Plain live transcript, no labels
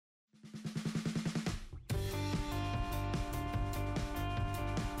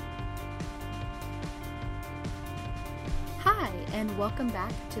and welcome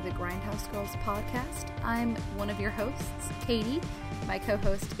back to the Grindhouse Girls podcast. I'm one of your hosts, Katie. My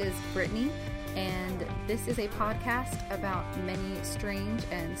co-host is Brittany, and this is a podcast about many strange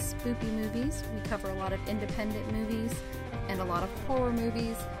and spooky movies. We cover a lot of independent movies and a lot of horror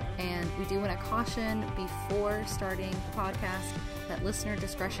movies, and we do want to caution before starting the podcast that listener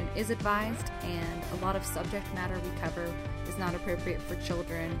discretion is advised, and a lot of subject matter we cover is not appropriate for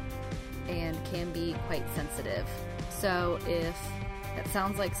children and can be quite sensitive. So if that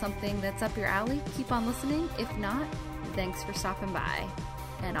sounds like something that's up your alley, keep on listening. If not, thanks for stopping by.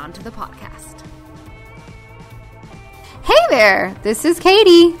 And on to the podcast. Hey there, this is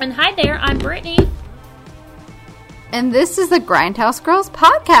Katie. And hi there, I'm Brittany. And this is the Grindhouse Girls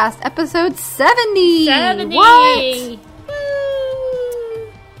podcast, episode 70. 70! What?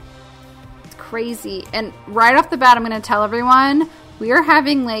 It's crazy. And right off the bat, I'm going to tell everyone, we are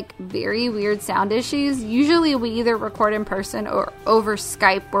having like very weird sound issues. Usually we either record in person or over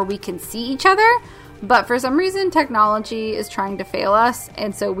Skype where we can see each other. But for some reason, technology is trying to fail us.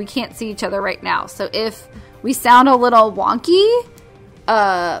 And so we can't see each other right now. So if we sound a little wonky,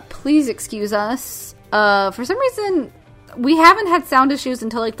 please excuse us. For some reason, we haven't had sound issues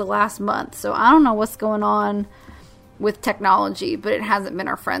until like the last month. So I don't know what's going on with technology, but it hasn't been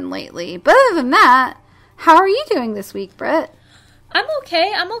our friend lately. But other than that, how are you doing this week, Britt? I'm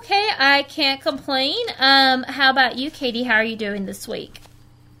okay. I can't complain. How about you, Katie? How are you doing this week?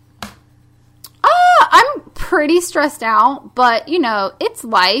 I'm pretty stressed out, but you know, it's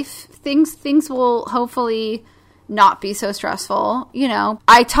life. Things will hopefully not be so stressful. You know,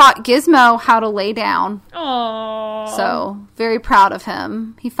 I taught Gizmo how to lay down. Aww. So, very proud of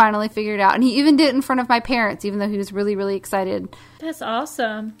him. He finally figured it out. And he even did it in front of my parents, even though he was really, really excited. That's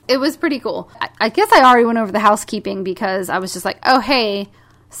awesome. It was pretty cool. I guess I already went over the housekeeping because I was just like, oh, hey,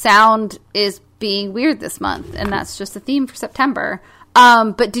 sound is being weird this month. And that's just the theme for September.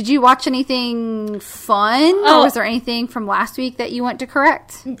 But did you watch anything fun? Or was there anything from last week that you went to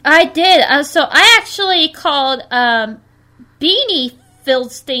correct? I did. So I actually called Beanie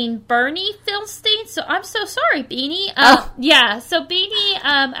Feldstein Bernie Feldstein. So I'm so sorry, Beanie. Yeah. So Beanie,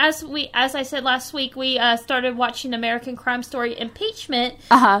 as I said last week, we started watching American Crime Story Impeachment,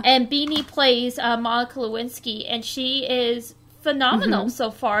 and Beanie plays Monica Lewinsky, and she is phenomenal so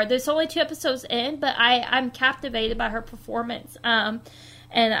far. There's only 2 episodes in, but I'm captivated by her performance. And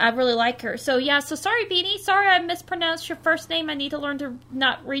I really like her. So yeah, so sorry, Beanie. Sorry I mispronounced your first name. I need to learn to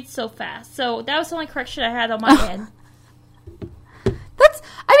not read so fast. So that was the only correction I had on my end.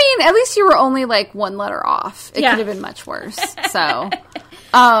 At least you were only like 1 letter off. It could have been much worse. So,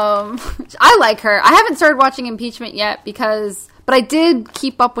 I like her. I haven't started watching Impeachment yet but I did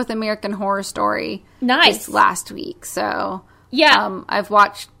keep up with American Horror Story. Nice. Last week. So, yeah. I've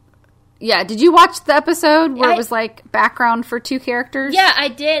watched. Yeah, did you watch the episode where it was like background for 2 characters? Yeah, I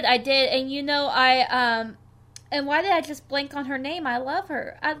did. And you know, and why did I just blank on her name? I love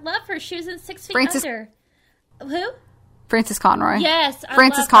her. She was in 6 Feet Under. Who? Frances Conroy. Yes.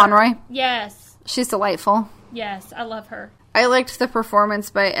 Frances Conroy. Yes. She's delightful. Yes, I love her. I liked the performance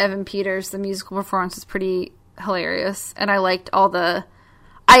by Evan Peters. The musical performance was pretty hilarious. And I liked all the,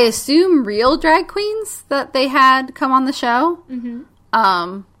 I assume, real drag queens that they had come on the show. Mm-hmm.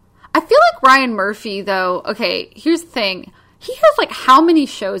 I feel like Ryan Murphy, though, okay, here's the thing. He has, like, how many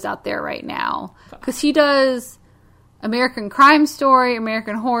shows out there right now? Because he does American Crime Story,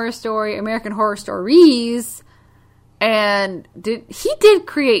 American Horror Story, American Horror Stories, and he did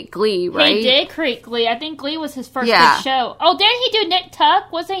create Glee, right? He did create Glee. I think Glee was his first big show. Oh, didn't he do Nip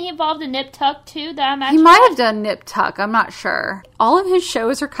Tuck? Wasn't he involved in Nip Tuck, too? He might have done Nip Tuck. I'm not sure. All of his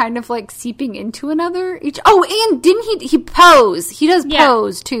shows are kind of like seeping into another. And didn't he Pose? He does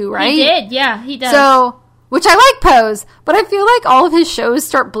Pose, too, right? He did, yeah, he does. So, which I like Pose, but I feel like all of his shows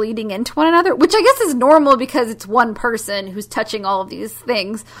start bleeding into one another, which I guess is normal because it's one person who's touching all of these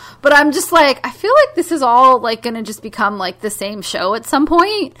things. But I'm just like, I feel like this is all like going to just become like the same show at some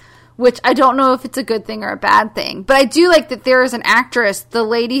point, which I don't know if it's a good thing or a bad thing. But I do like that there is an actress, the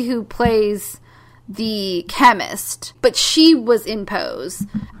lady who plays the chemist, but she was in Pose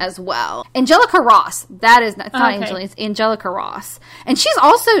as well. Angelica Ross. That is not Angelina, it's Angelica Ross. And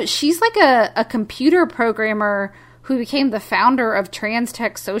she's like a computer programmer who became the founder of Trans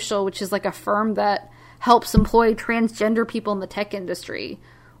Tech Social, which is like a firm that helps employ transgender people in the tech industry,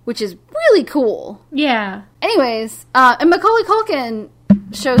 which is really cool. Yeah. Anyways, and Macaulay Culkin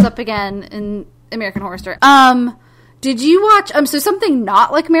shows up again in American Horror Story. Did you watch, so something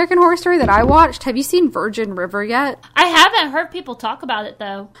not like American Horror Story that I watched? Have you seen Virgin River yet? I haven't heard people talk about it,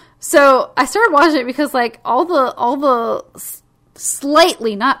 though. So, I started watching it because, like, all the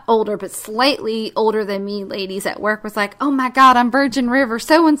slightly, not older, but slightly older than me ladies at work was like, oh my God, I'm Virgin River,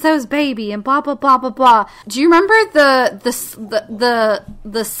 so-and-so's baby, and blah, blah, blah, blah, blah. Do you remember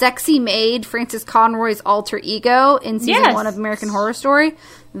the sexy maid, Frances Conroy's alter ego in season 1 of American Horror Story?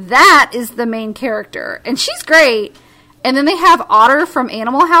 That is the main character, and she's great. And then they have Otter from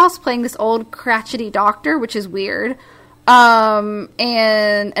Animal House playing this old crotchety doctor, which is weird. And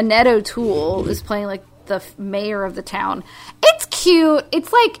Annette O'Toole is playing, like, the mayor of the town. It's cute.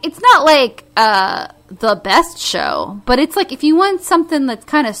 It's like, it's not like the best show, but it's like if you want something that's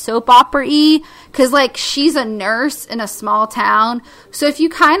kind of soap opera-y, because like she's a nurse in a small town, so if you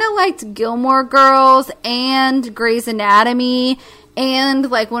kind of liked Gilmore Girls and Grey's Anatomy and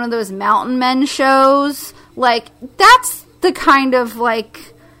like one of those Mountain Men shows, like that's the kind of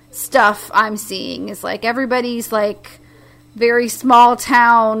like stuff I'm seeing, is like everybody's like very small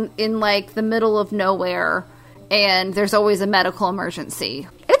town in like the middle of nowhere, and there's always a medical emergency.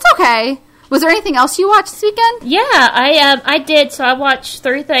 It's okay. Was there anything else you watched this weekend? Yeah, I did. So I watched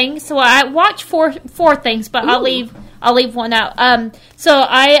 3 things. So I watched four things, but I'll leave one out. So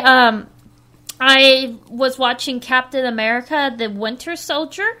I was watching Captain America: The Winter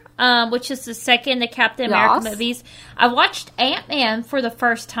Soldier, which is the second the Captain America movies. I watched Ant-Man for the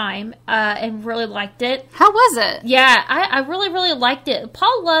first time and really liked it. How was it? Yeah, I really, really liked it.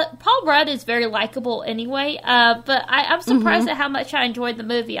 Paul Rudd is very likable anyway, but I'm surprised at how much I enjoyed the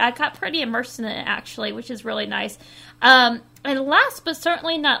movie. I got pretty immersed in it, actually, which is really nice. And last but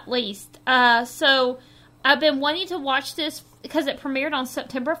certainly not least, so I've been wanting to watch this because it premiered on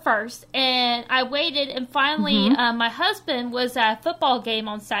September 1st, and I waited, and finally my husband was at a football game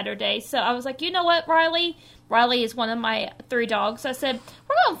on Saturday, so I was like, you know what, Riley is one of my 3 dogs. I said,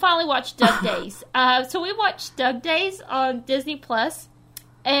 we're going to finally watch Doug Days. So we watched Doug Days on Disney Plus,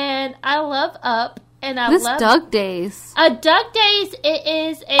 and I love Up, and I love Doug Days. Doug Days, it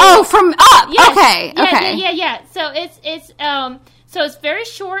is a... Oh, from Up! Yes. Okay, okay. Yeah. So it's very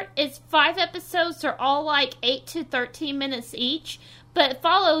short. It's 5 episodes. They're all like 8 to 13 minutes each. But it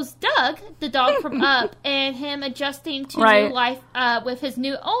follows Doug, the dog from Up, and him adjusting to new life with his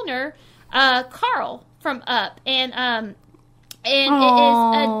new owner, Carl from Up. And it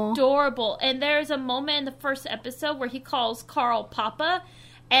is adorable. And there's a moment in the first episode where he calls Carl Papa.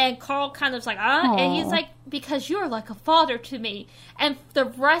 And Carl kind of like, and he's like, because you're like a father to me. And the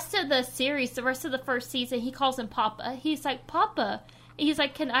rest of the series, the rest of the first season, he calls him Papa. He's like, Papa. And he's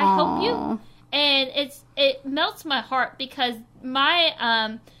like, can I help you? And it melts my heart because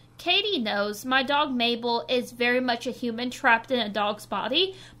my, Katie knows my dog Mabel is very much a human trapped in a dog's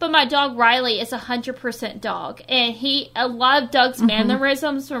body, but my dog Riley is 100% dog, and a lot of Doug's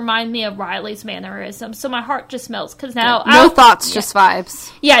mannerisms remind me of Riley's mannerisms, so my heart just melts because now no thoughts, just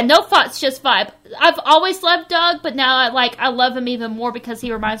vibes. Yeah, no thoughts, just vibe. I've always loved Doug, but now I love him even more because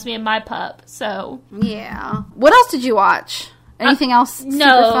he reminds me of my pup. So yeah. What else did you watch? Anything else super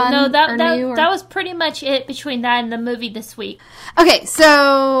fun that was pretty much it between that and the movie this week. Okay,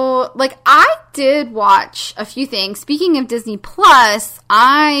 so, like, I did watch a few things. Speaking of Disney Plus,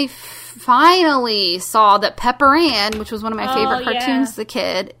 I finally saw that Pepper Ann, which was one of my favorite cartoons as a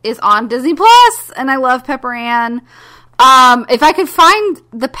kid, is on Disney Plus, and I love Pepper Ann. If I could find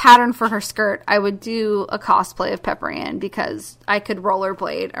the pattern for her skirt, I would do a cosplay of Pepper Ann because I could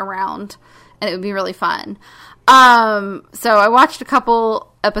rollerblade around, and it would be really fun. So I watched a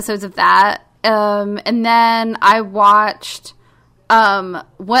couple episodes of that, and then I watched,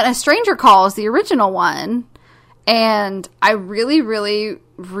 When a Stranger Calls, the original one, and I really, really,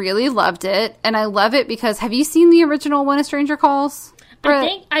 really loved it, and I love it because, have you seen the original When a Stranger Calls?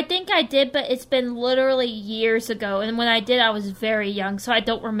 I think I did, but it's been literally years ago, and when I did, I was very young, so I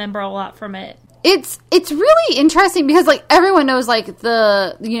don't remember a lot from it. It's really interesting because, like, everyone knows, like,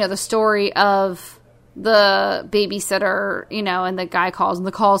 the story of the babysitter, and the guy calls, and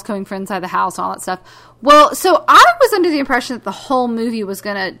the call's coming from inside the house and all that stuff. Well, so I was under the impression that the whole movie was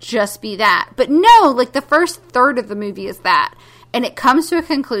going to just be that. But no, like, the first third of the movie is that. And it comes to a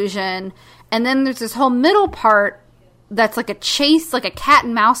conclusion, and then there's this whole middle part that's like a chase, like a cat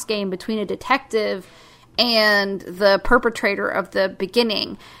and mouse game between a detective and the perpetrator of the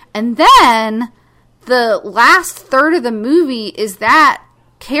beginning. And then the last third of the movie is that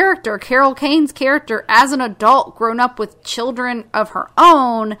character, Carol Kane's character, as an adult grown up with children of her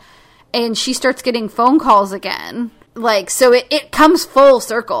own, and she starts getting phone calls again. Like, so it comes full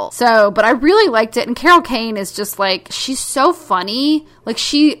circle. So, but I really liked it, and Carol Kane is just like, she's so funny. Like,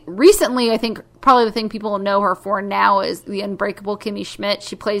 she recently, I think, probably the thing people know her for now is the Unbreakable Kimmy Schmidt.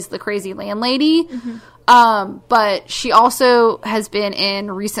 She plays the crazy landlady. But she also has been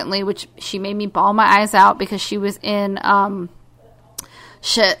in recently, which she made me bawl my eyes out because she was in,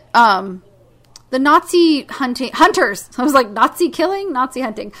 shit. The Nazi hunters. I was like, Nazi killing? Nazi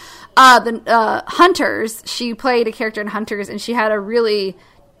hunting. The Hunters, she played a character in Hunters, and she had a really,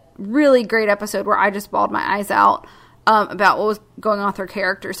 really great episode where I just bawled my eyes out about what was going on with her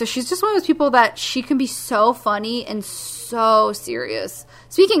character. So she's just one of those people that she can be so funny and so serious.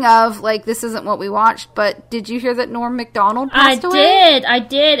 Speaking of, like, this isn't what we watched, but did you hear that Norm Macdonald passed away? I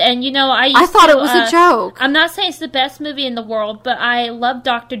did, and you know, I thought it was a joke. I'm not saying it's the best movie in the world, but I loved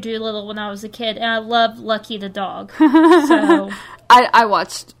Dr. Dolittle when I was a kid, and I loved Lucky the dog. So I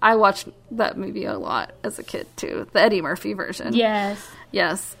watched that movie a lot as a kid too, the Eddie Murphy version.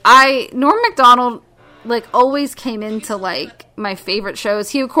 Yes. Norm Macdonald, like, always came into, like, my favorite shows.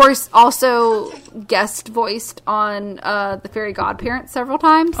 He, of course, also guest voiced on The Fairy Godparents several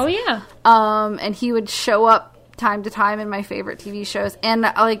times. Oh, yeah. And he would show up time to time in my favorite TV shows. And,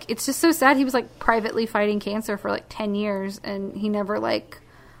 like, it's just so sad. He was, like, privately fighting cancer for, like, 10 years, and he never, like,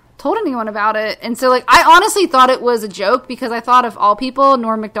 told anyone about it. And so, like, I honestly thought it was a joke, because I thought, of all people,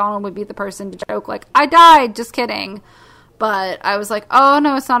 Norm Macdonald would be the person to joke, like, I died, just kidding. But I was like, oh,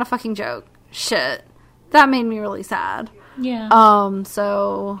 no, it's not a fucking joke. Shit. That made me really sad. Yeah.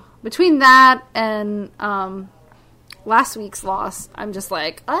 So between that and last week's loss, I'm just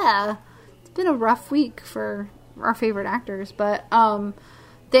like, it's been a rough week for our favorite actors. But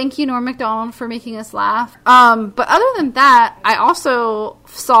thank you, Norm Macdonald, for making us laugh. But other than that, I also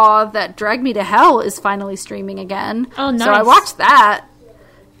saw that Drag Me to Hell is finally streaming again. Oh, nice. So I watched that.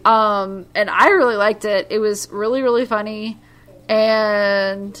 And I really liked it. It was really, really funny.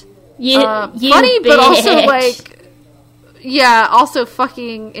 And you funny, bitch. But also, like, yeah, also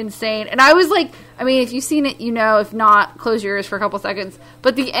fucking insane. And I was like, I mean, if you've seen it, you know. If not, close your ears for a couple seconds.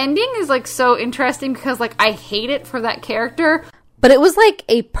 But the ending is, like, so interesting because, like, I hate it for that character. But it was, like,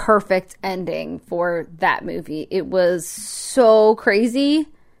 a perfect ending for that movie. It was so crazy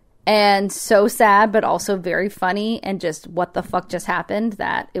and so sad, but also very funny, and just what the fuck just happened,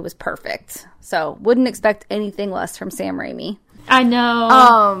 that it was perfect. So wouldn't expect anything less from Sam Raimi. I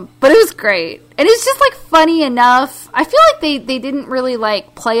know. But it was great. And it's just, like, funny enough. I feel like they didn't really,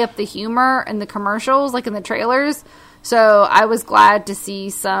 like, play up the humor in the commercials, like in the trailers. So I was glad to see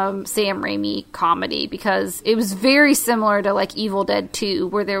some Sam Raimi comedy, because it was very similar to, like, Evil Dead 2,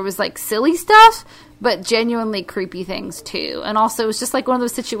 where there was, like, silly stuff, but genuinely creepy things too. And also, it was just like one of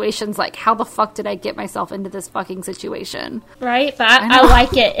those situations, like, how the fuck did I get myself into this fucking situation? Right, but I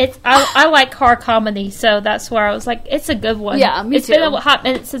like it. I like horror comedy, so that's where I was like, it's a good one. Yeah, me too. It's been a hot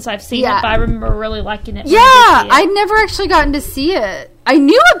minute since I've seen it, but I remember really liking it. Yeah, I'd never actually gotten to see it. I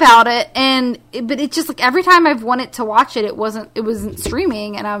knew about it, but it just, like, every time I've wanted to watch it, it wasn't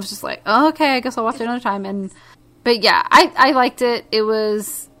streaming, and I was just like, oh, okay, I guess I'll watch it another time. But yeah, I liked it. It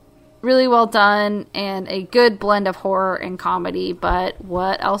was really well done, and a good blend of horror and comedy. But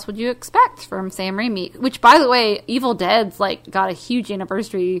what else would you expect from Sam Raimi? Which, by the way, Evil Dead's, like, got a huge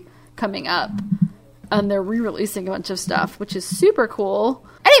anniversary coming up, and they're re-releasing a bunch of stuff, which is super cool.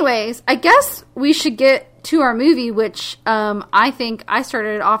 Anyways, I guess we should get to our movie, which I think I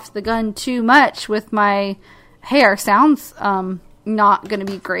started off the gun too much with my hair. Sounds not going to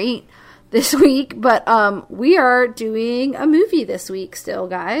be great this week, but we are doing a movie this week still,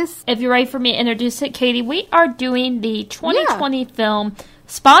 guys. If you're ready for me to introduce it, Katie, we are doing the 2020 film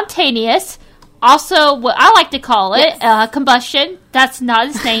Spontaneous, also what I like to call it, Combustion. That's not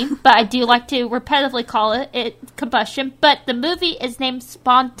its name, but I do like to repetitively call it Combustion. But the movie is named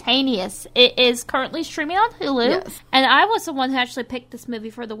Spontaneous. It is currently streaming on Hulu, and I was the one who actually picked this movie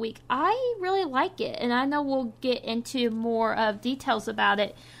for the week. I really like it, and I know we'll get into more of details about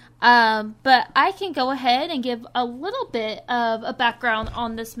it. But I can go ahead and give a little bit of a background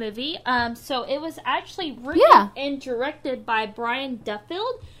on this movie. So it was actually written and directed by Brian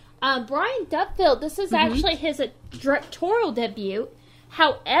Duffield. Brian Duffield, this is actually his directorial debut.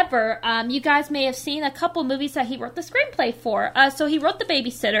 However, you guys may have seen a couple movies that he wrote the screenplay for. So he wrote The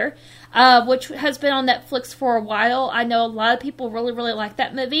Babysitter, which has been on Netflix for a while. I know a lot of people really, really like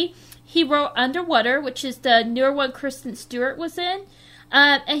that movie. He wrote Underwater, which is the newer one Kristen Stewart was in.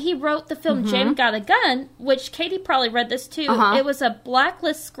 And he wrote the film Jane Got a Gun, which Katie probably read this too. It was a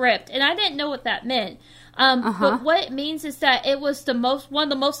blacklist script, and I didn't know what that meant. But what it means is that it was one of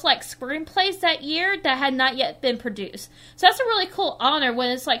the most like screenplays that year that had not yet been produced. So that's a really cool honor when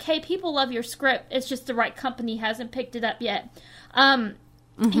it's like, hey, people love your script. It's just the right company hasn't picked it up yet.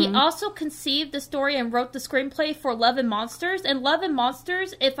 He also conceived the story and wrote the screenplay for Love and Monsters. And Love and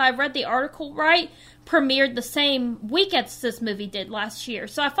Monsters, if I read the article right, premiered the same week as this movie did last year.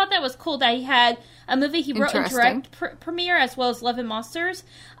 So I thought that was cool that he had a movie he wrote and direct premiere as well as Love and Monsters.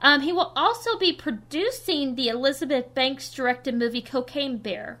 He will also be producing the Elizabeth Banks directed movie Cocaine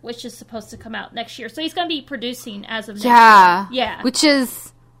Bear, which is supposed to come out next year. So he's going to be producing as of next year. Yeah. Which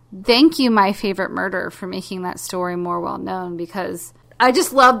is, thank you, My Favorite Murder, for making that story more well known, because I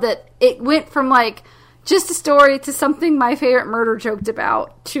just love that it went from, like, just a story to something My Favorite Murder joked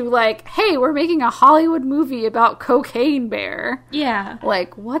about to, like, hey, we're making a Hollywood movie about Cocaine Bear. Yeah.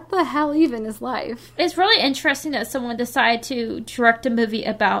 Like, what the hell even is life? It's really interesting that someone decided to direct a movie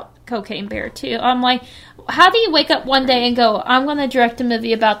about Cocaine Bear, too. I'm like, how do you wake up one day and go, I'm going to direct a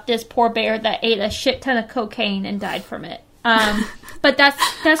movie about this poor bear that ate a shit ton of cocaine and died from it? But that's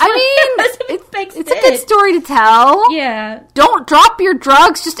it's a good story to tell. Yeah. Don't drop your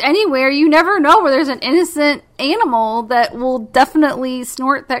drugs just anywhere. You never know where there's an innocent animal that will definitely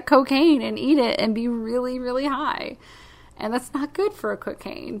snort that cocaine and eat it and be really, really high. And that's not good for a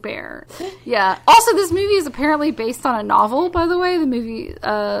cocaine bear. Yeah. Also, this movie is apparently based on a novel, by the way. The movie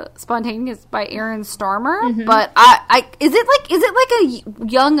Spontaneous by Aaron Starmer. Mm-hmm. But is it like a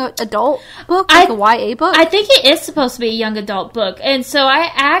young adult book, like a YA book? I think it is supposed to be a young adult book. And so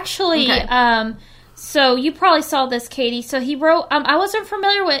I actually so you probably saw this, Katie. So he wrote, I wasn't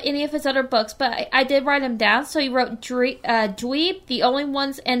familiar with any of his other books, but I did write him down. So he wrote Dweeb, The Only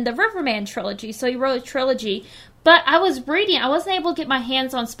Ones, and the Riverman trilogy. So he wrote a trilogy. But I was reading, I wasn't able to get my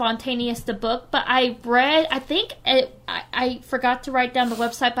hands on Spontaneous, the book, but I read, I forgot to write down the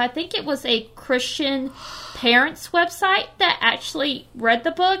website, but I think it was a Christian parents website that actually read the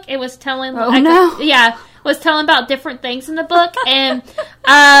book. It was telling, was telling about different things in the book. And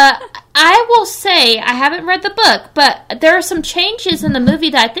I will say, I haven't read the book, but there are some changes in the movie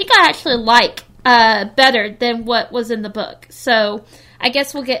that I think I actually like better than what was in the book. So I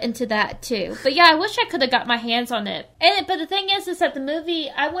guess we'll get into that too. But yeah, I wish I could have got my hands on it. But the thing is that the movie,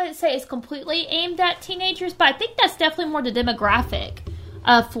 I wouldn't say it's completely aimed at teenagers, but I think that's definitely more the demographic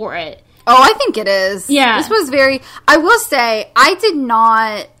for it. Oh, I think it is. Yeah. This was I will say, I did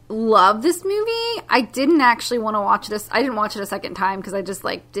not love this movie. I didn't actually want to watch this. I didn't watch it a second time because I just,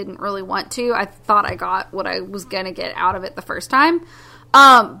 didn't really want to. I thought I got what I was going to get out of it the first time.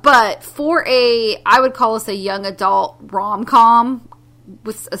 But for I would call this a young adult rom-com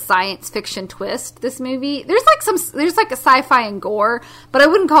with a science fiction twist, this movie. There's a sci-fi and gore, but I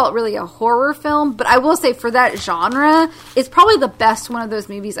wouldn't call it really a horror film. But I will say for that genre, it's probably the best one of those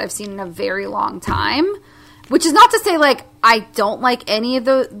movies I've seen in a very long time. Which is not to say, I don't like any of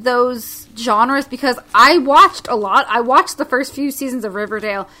those genres, because I watched a lot. I watched the first few seasons of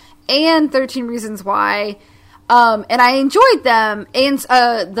Riverdale and 13 Reasons Why, and I enjoyed them, and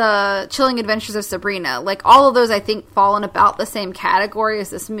the Chilling Adventures of Sabrina. All of those, I think, fall in about the same category as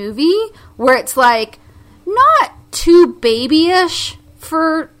this movie, where it's, not too babyish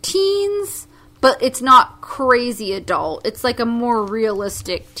for teens, but it's not crazy adult. It's, a more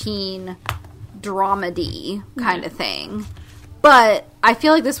realistic teen dramedy kind of thing. But I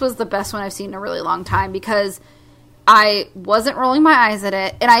feel like this was the best one I've seen in a really long time, because I wasn't rolling my eyes at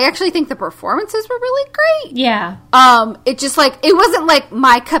it, and I actually think the performances were really great. Yeah. It just, it wasn't,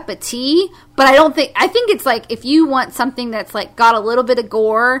 my cup of tea, but I think it's, if you want something that's, got a little bit of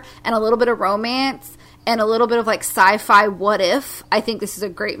gore, and a little bit of romance, and a little bit of, sci-fi what-if, I think this is a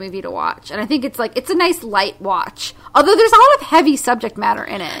great movie to watch. And I think it's, it's a nice light watch. Although there's a lot of heavy subject matter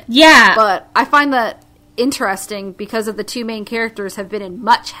in it. Yeah. But I find that interesting because of the two main characters have been in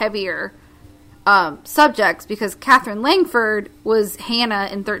much heavier subjects, because Catherine Langford was Hannah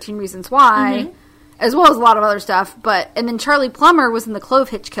in 13 Reasons Why, as well as a lot of other stuff, and then Charlie Plummer was in The Clove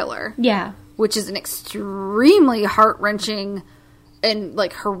Hitch Killer. Yeah. Which is an extremely heart-wrenching and,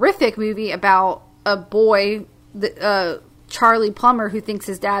 horrific movie about a boy, Charlie Plummer, who thinks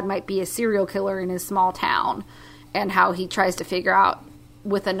his dad might be a serial killer in his small town, and how he tries to figure out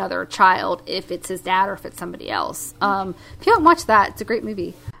with another child if it's his dad or if it's somebody else. If you haven't watched that, it's a great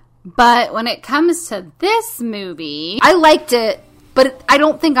movie. But when it comes to this movie, I liked it, but I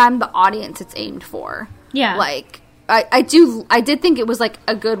don't think I'm the audience it's aimed for. Yeah. I did think it was,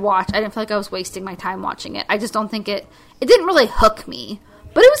 a good watch. I didn't feel like I was wasting my time watching it. I just don't think it didn't really hook me.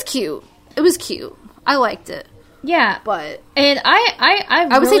 But it was cute. It was cute. I liked it. Yeah. But and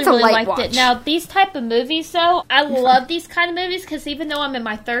I would say it's a really light liked watch. it. Now, these type of movies, though, I love these kind of movies, because even though I'm in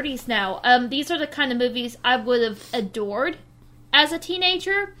my 30s now, these are the kind of movies I would have adored as a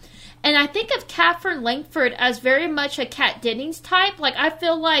teenager. And I think of Catherine Langford as very much a Kat Dennings type. I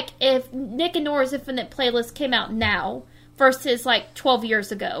feel like if Nick and Nora's Infinite Playlist came out now, versus like 12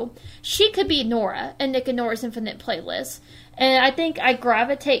 years ago. She could be Nora in Nick and Nora's Infinite Playlist. And I think I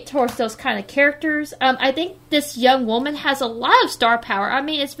gravitate towards those kind of characters. I think this young woman has a lot of star power. I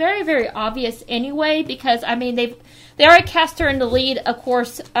mean, it's very, very obvious anyway, because, I mean, they already cast her in the lead, of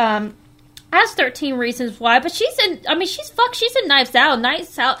course, as 13 Reasons Why, but she's in Knives Out.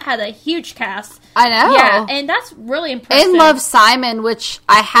 Knives Out had a huge cast. I know. Yeah, and that's really impressive. And Love, Simon, which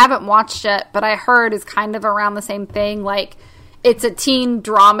I haven't watched yet, but I heard is kind of around the same thing. Like, it's a teen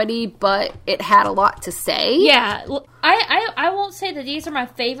dramedy, but it had a lot to say. Yeah. I won't say that these are my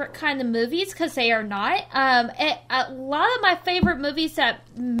favorite kind of movies, because they are not. A lot of my favorite movies that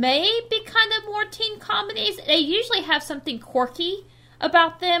may be kind of more teen comedies, they usually have something quirky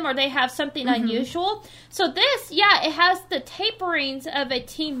about them, or they have something unusual. So this, yeah, it has the taperings of a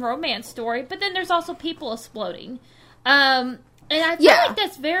teen romance story, but then there's also people exploding. And I feel like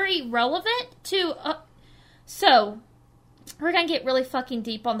that's very relevant to... So, we're going to get really fucking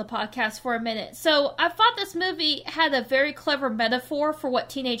deep on the podcast for a minute. So, I thought this movie had a very clever metaphor for what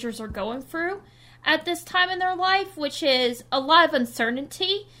teenagers are going through at this time in their life, which is a lot of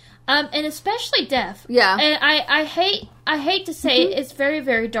uncertainty. And especially death. Yeah. And I hate to say it's very,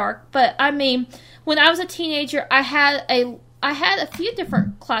 very dark, but I mean, when I was a teenager, I had a few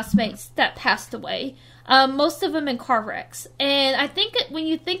different classmates that passed away. Most of them in car wrecks. And I think when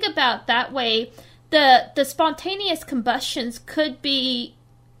you think about that way, the spontaneous combustions could be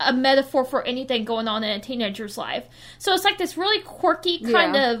a metaphor for anything going on in a teenager's life. So it's like this really quirky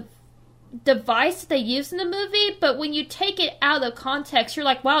kind of device they use in the movie, but when you take it out of context, you're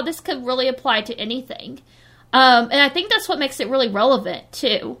like, wow, this could really apply to anything. And I think that's what makes it really relevant,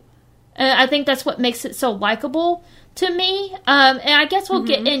 too. And I think that's what makes it so likable to me. And I guess we'll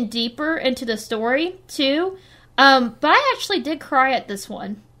get in deeper into the story, too. But I actually did cry at this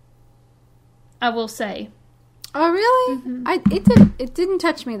one, I will say. Oh, really? It didn't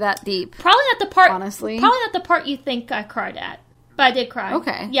touch me that deep. Probably not the part, honestly. Probably not the part you think I cried at. But I did cry.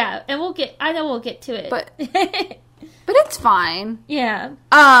 Okay. Yeah, and I know we'll get to it. But it's fine. Yeah.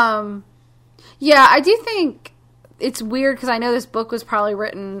 Yeah, I do think it's weird, because I know this book was probably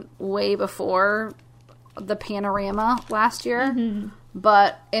written way before the Panorama last year, and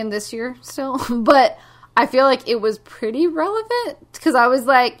this year still. But I feel like it was pretty relevant, because I was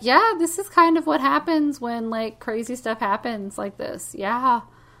like, yeah, this is kind of what happens when, like, crazy stuff happens like this. Yeah.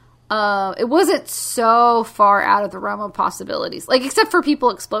 It wasn't so far out of the realm of possibilities. Like, except for people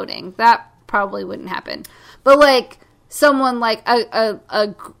exploding. That probably wouldn't happen. But, like, someone, like,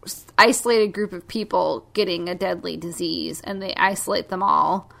 a isolated group of people getting a deadly disease, and they isolate them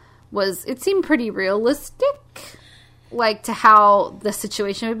all, it seemed pretty realistic, like, to how the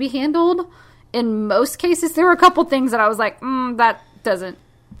situation would be handled. In most cases, there were a couple things that I was like, that doesn't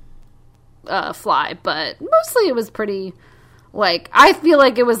fly. But mostly it was pretty... Like, I feel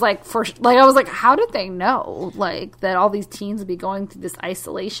like it was, like, I was like, how did they know, like, that all these teens would be going through this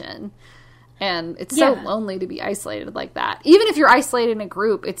isolation? And it's so lonely to be isolated like that. Even if you're isolated in a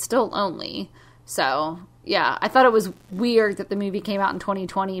group, it's still lonely. So, yeah, I thought it was weird that the movie came out in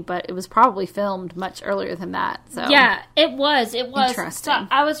 2020, but it was probably filmed much earlier than that. So yeah, it was. Interesting. So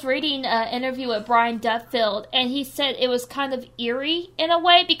I was reading an interview with Brian Duffield, and he said it was kind of eerie in a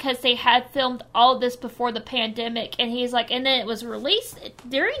way, because they had filmed all this before the pandemic, and he's like, and then it was released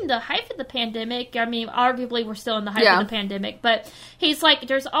during the height of the pandemic. I mean, arguably we're still in the height of the pandemic, but he's like,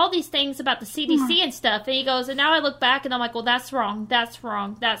 there's all these things about the CDC and stuff, and he goes, and now I look back and I'm like, well, that's wrong.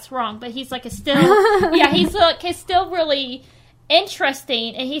 But he's like, it's still, he's like, it's still really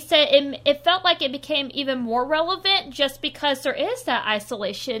interesting. And he said it felt like it became even more relevant just because there is that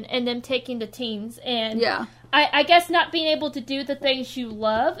isolation and them taking the teens. And I guess not being able to do the things you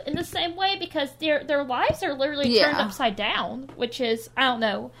love in the same way, because their lives are literally turned upside down, which is, I don't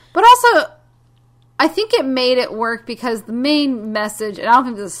know. But also, I think it made it work because the main message, and I don't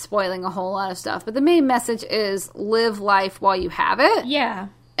think this is spoiling a whole lot of stuff, but the main message is live life while you have it. Yeah.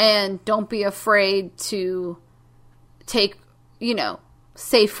 And don't be afraid to take,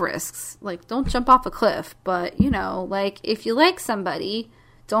 safe risks. Like, don't jump off a cliff. But, like, if you like somebody,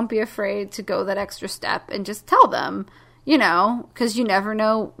 don't be afraid to go that extra step and just tell them, because you never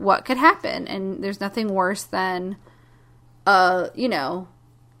know what could happen. And there's nothing worse than, a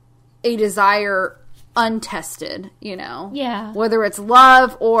desire untested, Yeah. Whether it's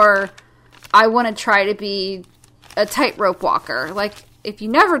love or I want to try to be a tightrope walker. Like, if you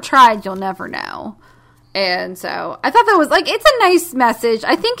never tried, you'll never know. And so I thought that was, like, it's a nice message.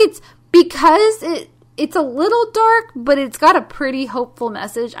 I think it's because it's a little dark, but it's got a pretty hopeful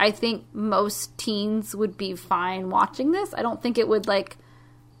message. I think most teens would be fine watching this. I don't think it would, like,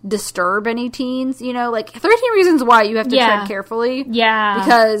 disturb any teens, you know? Like, 13 Reasons Why, you have to tread carefully. Yeah.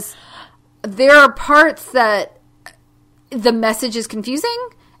 Because there are parts that the message is confusing,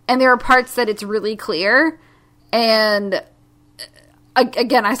 and there are parts that it's really clear. And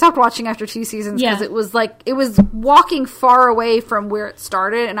again, I stopped watching after 2 seasons because it was like, it was walking far away from where it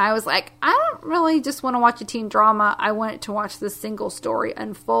started, and I was like, I don't really just want to watch a teen drama. I wanted to watch this single story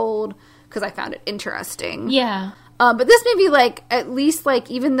unfold because I found it interesting. Yeah. But this movie, like, at least,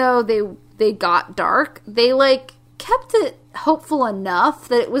 like, even though they got dark, they, like, kept it hopeful enough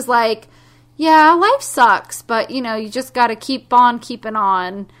that it was like, yeah, life sucks, but, you know, you just gotta keep on keeping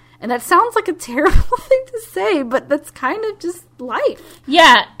on. And that sounds like a terrible thing to say, but that's kind of just life.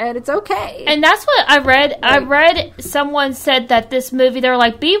 Yeah. And it's okay. And that's what I read. Right. I read someone said that this movie, they were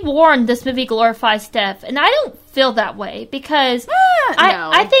like, be warned, this movie glorifies death. And I don't feel that way because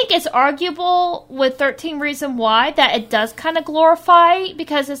I think it's arguable with 13 Reasons Why that it does kind of glorify,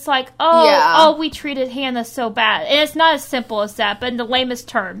 because it's like, oh, we treated Hannah so bad. And it's not as simple as that, but in the lamest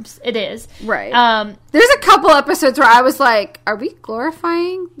terms, it is. Right. There's a couple episodes where I was like, are we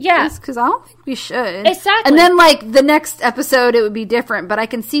glorifying this? Because I don't think we should. Exactly. And then, like, the next episode, it would be different, but I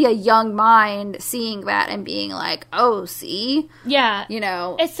can see a young mind seeing that and being like, oh, see? Yeah. You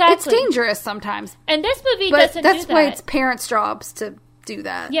know, exactly. It's dangerous sometimes. And this movie doesn't do that. That's why it's parents' jobs to do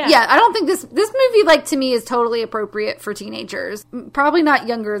that. Yeah. I don't think this movie, like, to me, is totally appropriate for teenagers. Probably not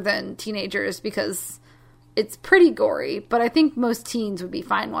younger than teenagers because it's pretty gory, but I think most teens would be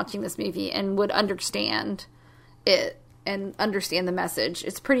fine watching this movie and would understand it and understand the message.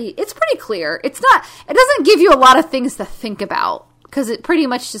 It's pretty clear. It doesn't give you a lot of things to think about because it pretty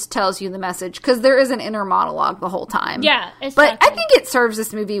much just tells you the message because there is an inner monologue the whole time. Yeah, exactly. But I think it serves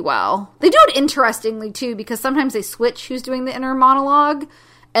this movie well. They do it interestingly too because sometimes they switch who's doing the inner monologue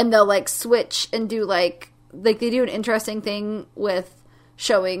and they'll like switch and do like they do an interesting thing with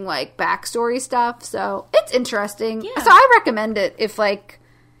showing like backstory stuff. So it's interesting. Yeah. So I recommend it if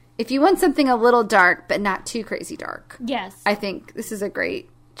you want something a little dark but not too crazy dark. Yes. I think this is a great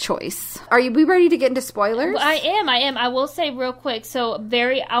choice. Are we ready to get into spoilers? I am. I will say real quick. So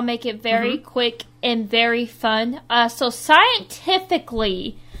I'll make it very quick and very fun. So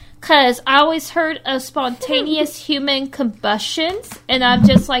scientifically, because I always heard of spontaneous human combustions, and I'm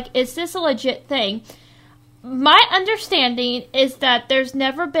just like, is this a legit thing? My understanding is that there's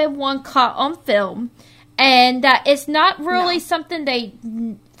never been one caught on film, and that it's not really something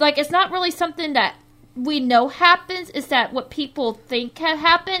it's not really something that we know happens. Is that what people think can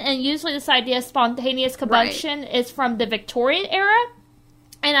happen? And usually this idea of spontaneous combustion is from the Victorian era.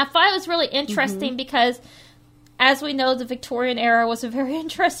 And I thought it was really interesting because, as we know, the Victorian era was a very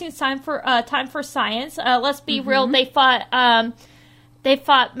interesting time for science. Let's be real. They fought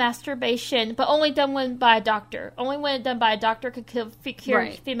masturbation, but only done by a doctor. Only when done by a doctor could cure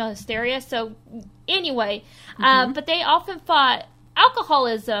female hysteria. So anyway, but they often fought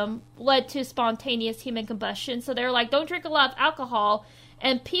alcoholism led to spontaneous human combustion. So they're like, don't drink a lot of alcohol.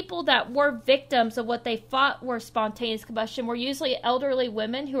 And people that were victims of what they thought were spontaneous combustion were usually elderly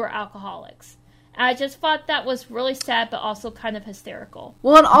women who were alcoholics. I just thought that was really sad, but also kind of hysterical.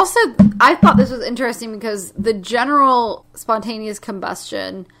 Well, and also, I thought this was interesting because the general spontaneous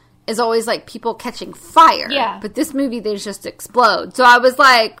combustion is always like people catching fire. Yeah. But this movie, they just explode. So I was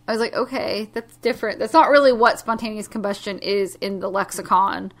like, okay, that's different. That's not really what spontaneous combustion is in the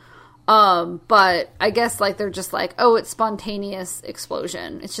lexicon. But I guess like they're just like, oh, it's spontaneous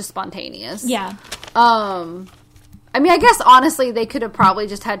explosion. It's just spontaneous. Yeah. I mean, I guess, honestly, they could have probably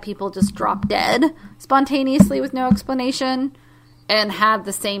just had people just drop dead spontaneously with no explanation and had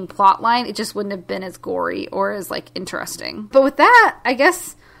the same plot line. It just wouldn't have been as gory or as, like, interesting. But with that, I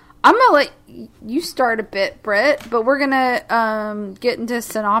guess I'm going to let you start a bit, Britt, but we're going to get into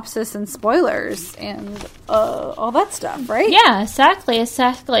synopsis and spoilers and all that stuff, right? Yeah, exactly.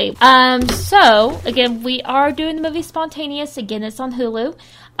 So, again, we are doing the movie Spontaneous. Again, it's on Hulu.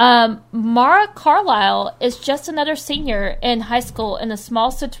 Mara Carlisle is just another senior in high school in a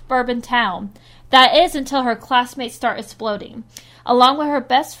small suburban town. That is until her classmates start exploding. Along with her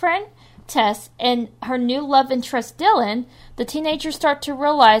best friend, Tess, and her new love interest, Dylan, the teenagers start to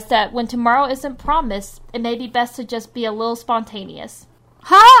realize that when tomorrow isn't promised, it may be best to just be a little spontaneous.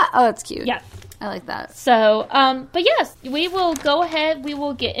 Ha! Oh, that's cute. Yeah. I like that. So, but yes, we will go ahead. We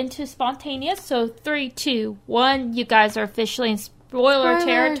will get into Spontaneous. So 3, 2, 1, you guys are officially in spoiler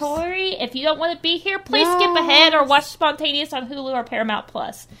territory. If you don't want to be here, please skip ahead or watch Spontaneous on Hulu or Paramount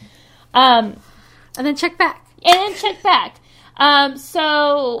Plus. And then check back.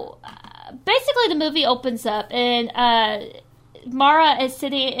 So basically the movie opens up and Mara is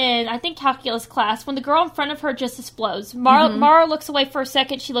sitting in, I think, calculus class when the girl in front of her just explodes. Mara looks away for a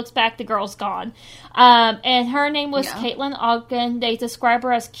second. She looks back. The girl's gone. And her name was Caitlin Ogden. They describe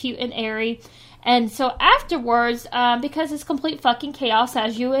her as cute and airy. And so afterwards, because it's complete fucking chaos,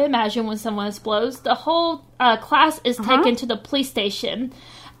 as you would imagine when someone explodes, the whole class is taken to the police station.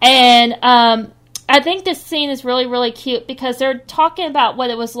 And I think this scene is really, really cute because they're talking about what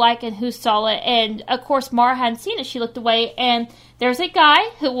it was like and who saw it. And, of course, Mara hadn't seen it. She looked away. And there's a guy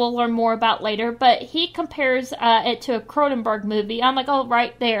who we'll learn more about later, but he compares it to a Cronenberg movie. I'm like, oh,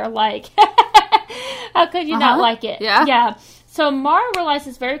 right there. Like, how could you not like it? Yeah. So Mara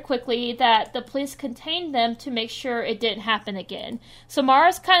realizes very quickly that the police contained them to make sure it didn't happen again. So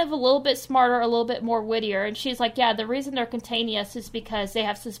Mara's kind of a little bit smarter, a little bit more wittier, and she's like, yeah, the reason they're containing us is because they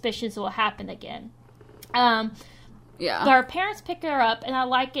have suspicions it will happen again. Our parents pick her up, and I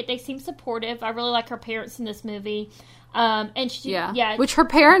like it. They seem supportive. I really like her parents in this movie. Which her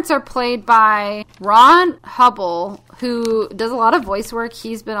parents are played by Ron Hubble, who does a lot of voice work.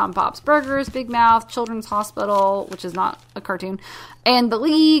 He's been on Bob's Burgers, Big Mouth, Children's Hospital, which is not a cartoon, and The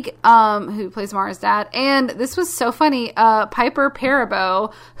League, who plays Mara's dad. And this was so funny. Piper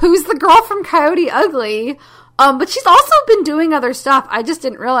Perabo, who's the girl from Coyote Ugly, but she's also been doing other stuff. I just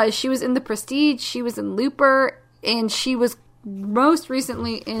didn't realize she was in The Prestige, she was in Looper, and she was most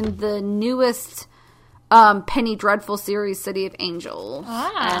recently in the newest Penny Dreadful series, City of Angels.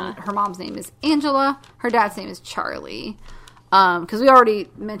 And her mom's name is Angela. Her dad's name is Charlie. Because we already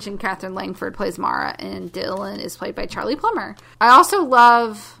mentioned Catherine Langford plays Mara, and Dylan is played by Charlie Plummer. I also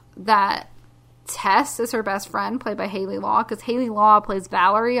love that Tess is her best friend, played by Haley Law, because Haley Law plays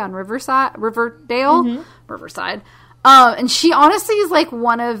Valerie on Riverdale. Riverside. And she honestly is like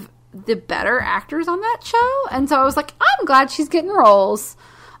one of the better actors on that show. And so I was like, I'm glad she's getting roles.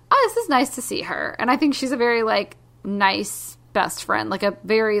 Oh, this is nice to see her. And I think she's a very, like, nice best friend, like a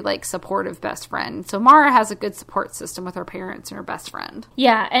very, like, supportive best friend. So Mara has a good support system with her parents and her best friend.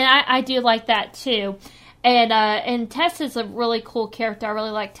 Yeah, and I do like that, too. And Tess is a really cool character. I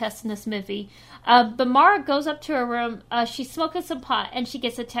really like Tess in this movie. But Mara goes up to her room. She's smoking some pot, and she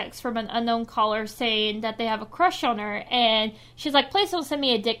gets a text from an unknown caller saying that they have a crush on her. And she's like, "Please don't send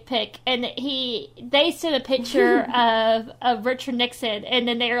me a dick pic." And they sent a picture of Richard Nixon, and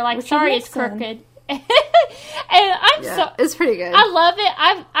then they were like, "Sorry, it's crooked." And it's pretty good. I love it.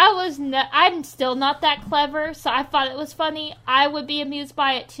 I'm still not that clever, so I thought it was funny. I would be amused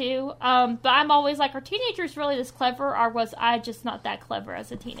by it too. But I'm always like, are teenagers really this clever, or was I just not that clever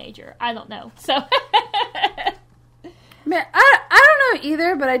as a teenager? I don't know. So, man, I don't know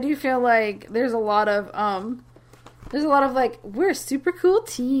either. But I do feel like there's a lot of like, we're super cool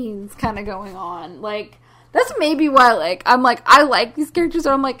teens kind of going on. Like, that's maybe why, like, I'm like, I like these characters,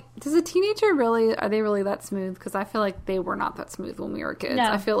 or I'm like, are they really that smooth? Because I feel like they were not that smooth when we were kids. No.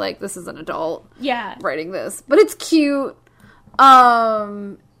 I feel like this is an adult writing this. But it's cute.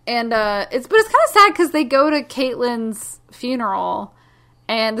 But it's kind of sad because they go to Caitlin's funeral,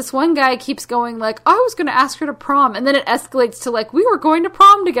 and this one guy keeps going like, I was going to ask her to prom, and then it escalates to like, we were going to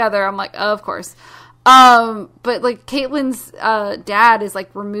prom together. I'm like, oh, of course. But like Caitlin's dad is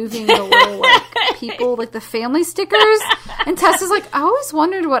like removing the little like people, like the family stickers, and Tess is like, I always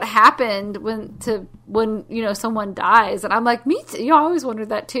wondered what happened when you know someone dies, and I'm like, me too. I always wondered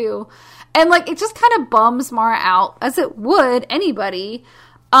that too, and like it just kind of bums Mara out, as it would anybody.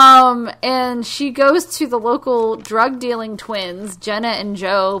 And she goes to the local drug dealing twins, Jenna and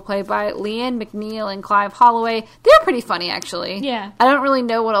Joe, played by Leanne McNeil and Clive Holloway. They're pretty funny, actually. Yeah. I don't really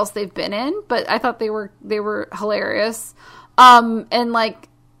know what else they've been in, but I thought they were hilarious. And like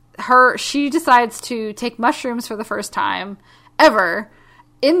she decides to take mushrooms for the first time ever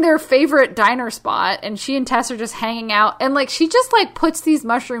in their favorite diner spot, and she and Tess are just hanging out, and like she just like puts these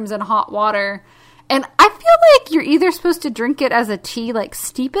mushrooms in hot water. And I feel like you're either supposed to drink it as a tea, like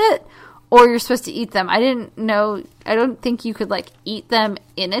steep it, or you're supposed to eat them. I didn't know. I don't think you could like eat them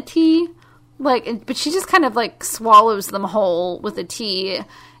in a tea. Like, but she just kind of like swallows them whole with a tea.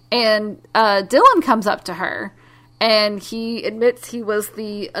 And Dylan comes up to her, and he admits he was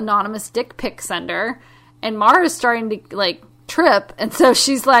the anonymous dick pic sender. And Mara's starting to like trip, and so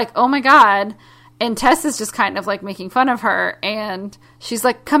she's like, "Oh my god." And Tess is just kind of, like, making fun of her. And she's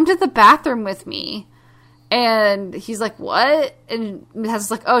like, come to the bathroom with me. And he's like, what? And Tess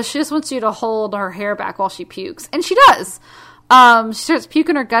is like, oh, she just wants you to hold her hair back while she pukes. And she does. She starts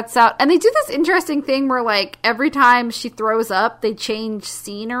puking her guts out. And they do this interesting thing where, like, every time she throws up, they change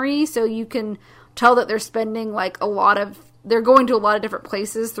scenery. So you can tell that they're spending, like, they're going to a lot of different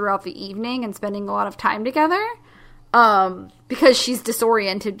places throughout the evening and spending a lot of time together. Because she's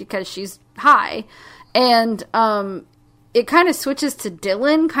disoriented because she's high. And it kind of switches to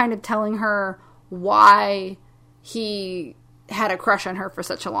Dylan kind of telling her why he had a crush on her for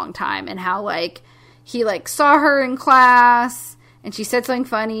such a long time, and how, like, he, like, saw her in class, and she said something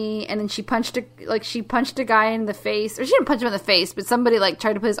funny, and then she punched a guy in the face, or she didn't punch him in the face, but somebody, like,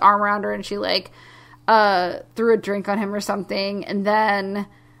 tried to put his arm around her, and she, like, threw a drink on him or something, and then,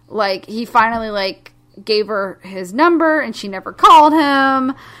 like, he finally, like, gave her his number, and she never called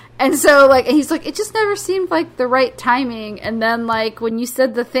him, and so, like, and he's like, it just never seemed like the right timing, and then, like, when you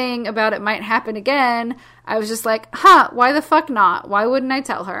said the thing about it might happen again, I was just like, why the fuck not? Why wouldn't I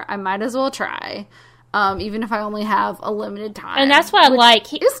tell her? I might as well try, even if I only have a limited time. And that's what I like.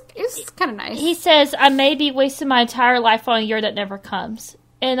 It's kind of nice. He says, I may be wasting my entire life on a year that never comes.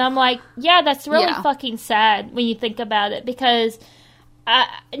 And I'm like, yeah, that's really fucking sad when you think about it, because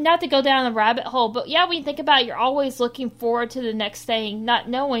not to go down a rabbit hole, but yeah, when you think about it, you're always looking forward to the next thing, not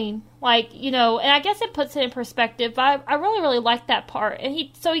knowing, like, you know, and I guess it puts it in perspective. I really, really like that part. And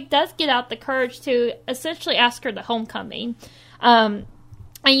he does get out the courage to essentially ask her to homecoming. And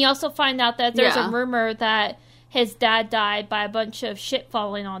you also find out that there's a rumor that his dad died by a bunch of shit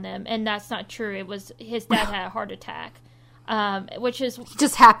falling on him, and that's not true. It was his dad had a heart attack. Which is... He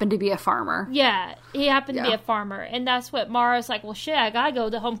just happened to be a farmer. Yeah, he happened to be a farmer. And that's what Mara's like, well, shit, I gotta go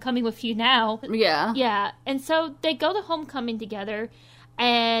to homecoming with you now. Yeah. Yeah. And so they go to homecoming together,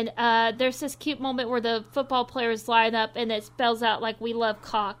 and there's this cute moment where the football players line up, and it spells out, like, we love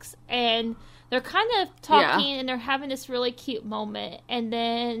Cox. And they're kind of talking, and they're having this really cute moment. And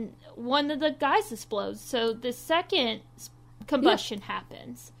then one of the guys explodes. So the second combustion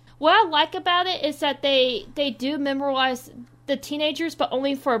happens. What I like about it is that they do memorialize the teenagers, but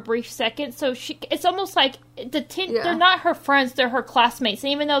only for a brief second. So it's almost like they're not her friends, they're her classmates.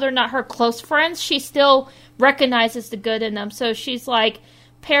 And even though they're not her close friends, she still recognizes the good in them. So she's like,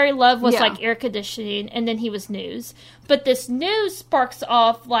 Perry Love was like air conditioning, and then he was news. But this news sparks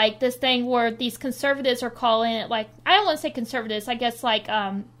off like this thing where these conservatives are calling it, like, I don't want to say conservatives, I guess like,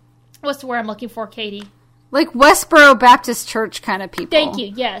 what's the word I'm looking for, Katie? Like Westboro Baptist Church kind of people. Thank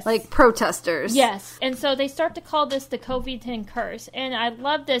you, yes. Like protesters. Yes. And so they start to call this the Covington curse. And I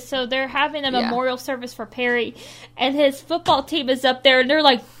love this. So they're having a memorial service for Perry. And his football team is up there. And they're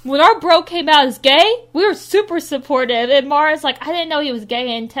like, when our bro came out as gay, we were super supportive. And Mara's like, I didn't know he was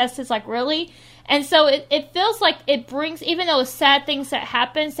gay. And Tess is like, really? And so it feels like it brings, even though it's sad things that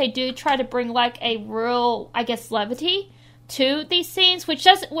happens, they do try to bring like a real, I guess, levity to these scenes, which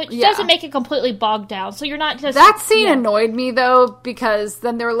doesn't make it completely bogged down. So you're not just... That scene annoyed me, though, because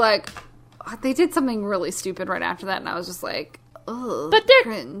then they're like... they did something really stupid right after that, and I was just like, ugh, but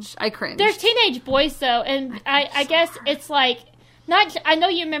cringe. I cringed. They're teenage boys, though, and I guess it's like... I know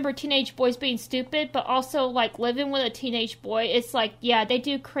you remember teenage boys being stupid, but also, like, living with a teenage boy, it's like, yeah, they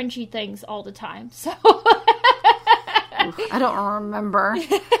do cringy things all the time, so... I don't remember.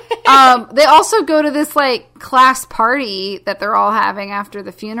 They also go to this, like, class party that they're all having after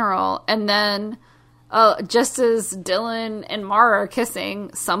the funeral, and then just as Dylan and Mara are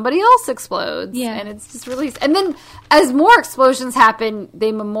kissing, somebody else explodes. Yeah. And it's just really... And then, as more explosions happen,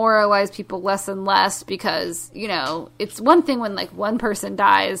 they memorialize people less and less because, you know, it's one thing when, like, one person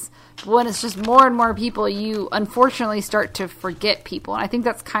dies, but when it's just more and more people, you unfortunately start to forget people. And I think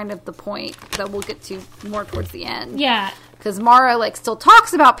that's kind of the point that we'll get to more towards the end. Yeah. Because Mara, like, still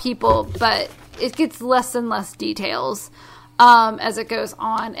talks about people, but it gets less and less details as it goes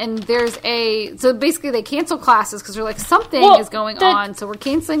on. And there's so basically they cancel classes because they're like, something is going on, so we're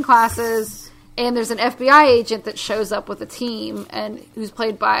canceling classes. And there's an FBI agent that shows up with a team, and who's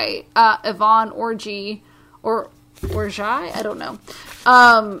played by Yvonne Orji, or Orjai? I don't know.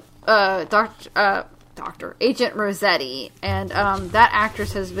 Dr. Agent Rossetti, and that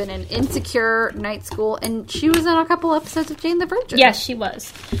actress has been in Insecure, Night School, and she was in a couple episodes of Jane the Virgin. Yes, she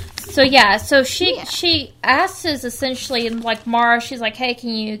was. So yeah, she asks us essentially, and like Mara, she's like, hey, can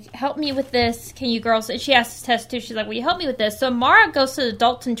you help me with this? Can you girls? And she asks Tess too. She's like, will you help me with this? So Mara goes to the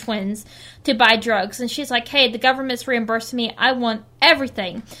Dalton twins to buy drugs, and she's like, hey, the government's reimbursing me. I want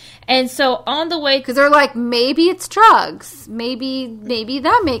everything. And so on the way, because they're like, maybe it's drugs. Maybe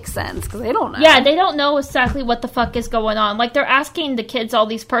that makes sense because they don't know. Yeah, they don't know exactly what the fuck is going on. Like they're asking the kids all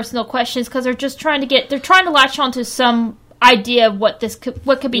these personal questions because they're just trying to latch onto some idea of what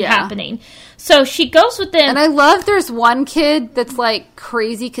could be happening. So she goes with them. And I love there's one kid that's like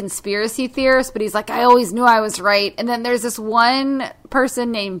crazy conspiracy theorist, but he's like, I always knew I was right. And then there's this one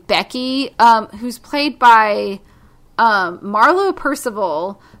person named Becky, who's played by Marlo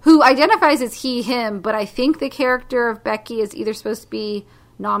Percival, who identifies as he, him, but I think the character of Becky is either supposed to be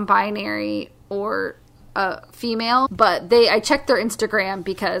non-binary or female. But I checked their Instagram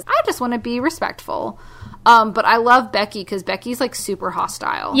because I just want to be respectful. But I love Becky because Becky's like super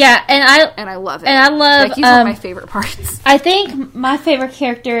hostile. Yeah, and I love it. And I love Becky's one of my favorite parts. I think my favorite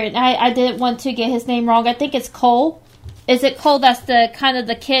character, and I didn't want to get his name wrong. I think it's Cole. Is it Cole? That's the kind of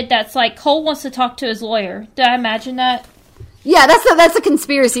the kid that's like Cole wants to talk to his lawyer. Did I imagine that? Yeah, that's a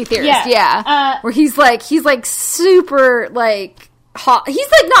conspiracy theorist. Yeah. Where he's like super like.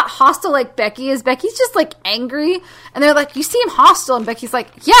 He's like not hostile like Becky is. Becky's just like angry, and they're like, "You seem hostile," and Becky's like,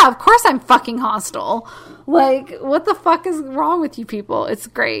 "Yeah, of course I'm fucking hostile." Like, what the fuck is wrong with you people? It's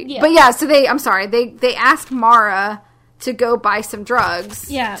great. Yeah. But yeah, so they ask Mara to go buy some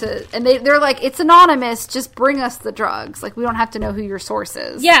drugs. Yeah. And they're like, "It's anonymous. Just bring us the drugs. Like, we don't have to know who your source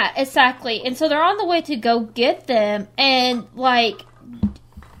is." Yeah, exactly. And so they're on the way to go get them, and like,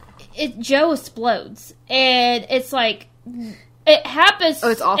 Joe explodes, and it's like. It happens. Oh,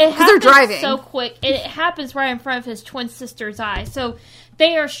 it's awful because they're driving so quick. It happens right in front of his twin sister's eyes. So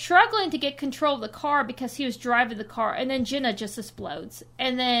they are struggling to get control of the car because he was driving the car, and then Jenna just explodes,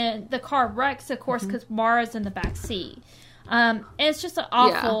 and then the car wrecks, of course, because Mara's in the back seat. And it's just an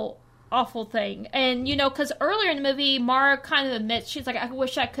awful thing. And you know, because earlier in the movie, Mara kind of admits she's like, "I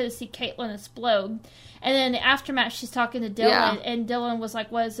wish I could have seen Caitlin explode." And then in the aftermath, she's talking to Dylan, and Dylan was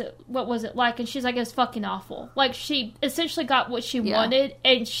like, what was it like? And she's like, it was fucking awful. Like, she essentially got what she wanted,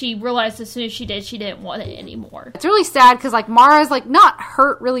 and she realized as soon as she didn't want it anymore. It's really sad, because, like, Mara's, like, not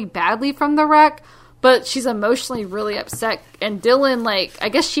hurt really badly from the wreck, but she's emotionally really upset. And Dylan, like, I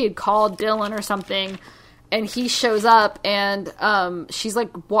guess she had called Dylan or something, and he shows up, and she's, like,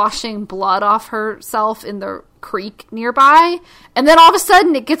 washing blood off herself in the creek nearby, and then all of a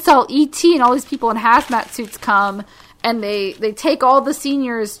sudden it gets all ET, and all these people in hazmat suits come, and they take all the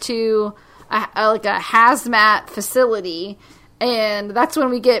seniors to a hazmat facility, and that's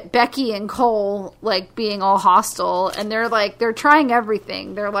when we get Becky and Cole like being all hostile, and they're trying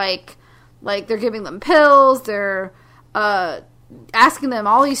everything. They're like they're giving them pills, they're asking them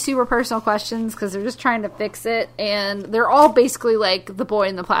all these super personal questions because they're just trying to fix it, and they're all basically like the boy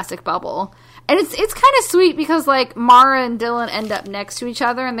in the plastic bubble. And it's kind of sweet because, like, Mara and Dylan end up next to each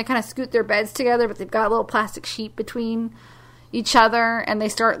other, and they kind of scoot their beds together, but they've got a little plastic sheet between each other, and they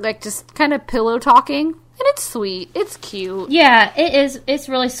start, like, just kind of pillow talking. And it's sweet. It's cute. Yeah, it is. It's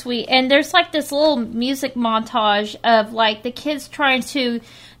really sweet. And there's, like, this little music montage of, like, the kids trying to...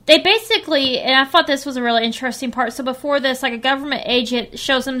 They basically, and I thought this was a really interesting part, so before this, like, a government agent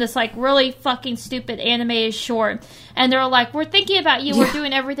shows them this, like, really fucking stupid animated short, and they're like, we're thinking about you, we're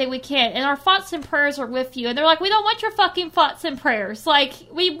doing everything we can, and our thoughts and prayers are with you, and they're like, we don't want your fucking thoughts and prayers, like,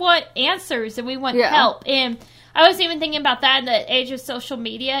 we want answers, and we want help, and I was even thinking about that in the age of social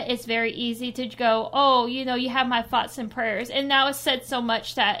media. It's very easy to go, oh, you know, you have my thoughts and prayers, and now it's said so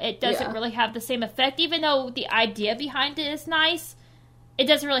much that it doesn't really have the same effect, even though the idea behind it is nice. It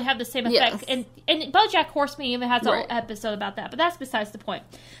doesn't really have the same effect. Yes. And BoJack Horseman even has an episode about that, but that's besides the point.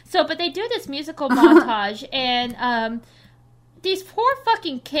 So, but they do this musical montage, and these poor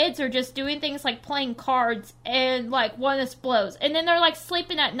fucking kids are just doing things like playing cards, and, like, one explodes. And then they're, like,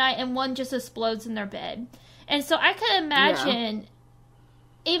 sleeping at night, and one just explodes in their bed. And so I could imagine,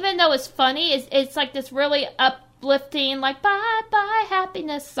 even though it's funny, it's like this really uplifting, like, bye-bye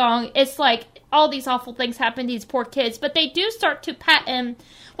happiness song. It's like... all these awful things happen to these poor kids, but they do start to patent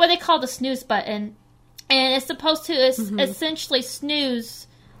what they call the snooze button, and it's supposed to essentially snooze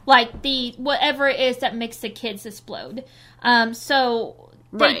like the whatever it is that makes the kids explode. So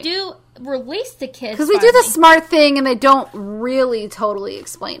they do release the kids because they do the smart thing, and they don't really totally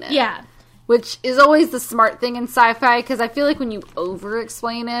explain it. Yeah, which is always the smart thing in sci-fi, because I feel like when you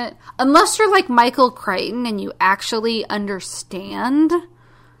over-explain it, unless you're like Michael Crichton and you actually understand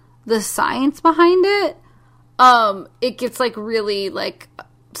the science behind it, it gets like really like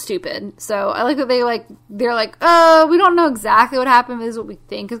stupid. So I like that they're like, we don't know exactly what happened, but this is what we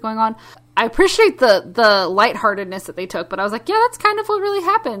think is going on. I appreciate the lightheartedness that they took, but I was like, yeah, that's kind of what really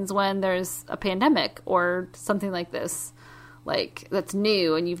happens when there's a pandemic or something like this, like that's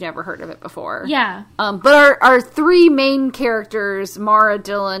new and you've never heard of it before. Yeah. But our three main characters, Mara,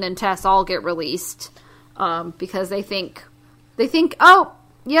 Dylan, and Tess, all get released because they think, oh,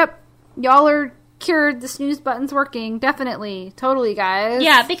 yep, y'all are cured. The snooze button's working. Definitely. Totally, guys.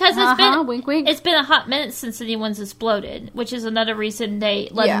 Yeah, because it's been... wink, wink. It's been a hot minute since anyone's exploded, which is another reason they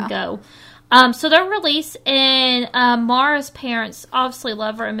let him go. So they're released, and Mara's parents obviously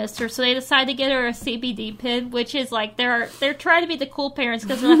love her and miss her, so they decide to get her a CBD pin, which is like, they're trying to be the cool parents,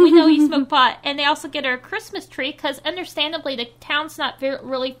 because they're like, we know you smoke pot. And they also get her a Christmas tree, because understandably, the town's not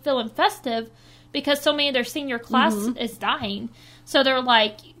really feeling festive, because so many of their senior class is dying. So they're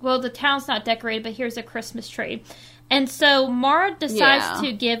like, well, the town's not decorated, but here's a Christmas tree. And so Mara decides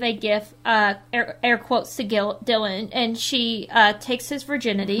to give a gift, air quotes, to Dylan, and she takes his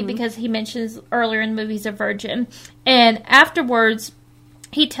virginity because he mentions earlier in the movie he's a virgin. And afterwards,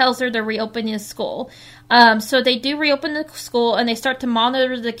 he tells her they're reopening the school. So they do reopen the school, and they start to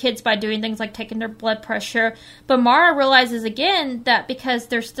monitor the kids by doing things like taking their blood pressure. But Mara realizes again that because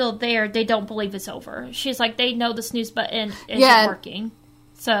they're still there, they don't believe it's over. She's like, they know the snooze button isn't working.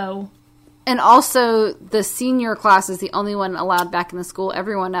 So... And also, the senior class is the only one allowed back in the school.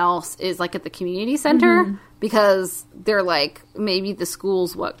 Everyone else is, like, at the community center because they're, like, maybe the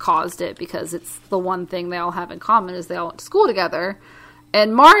school's what caused it because it's the one thing they all have in common is they all went to school together.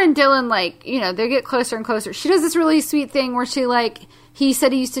 And Mara and Dylan, like, you know, they get closer and closer. She does this really sweet thing where she, like, he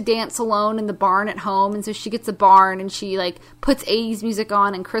said he used to dance alone in the barn at home, and so she gets a barn, and she, like, puts 80s music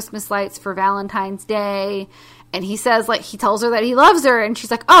on and Christmas lights for Valentine's Day. And he says, like, he tells her that he loves her, and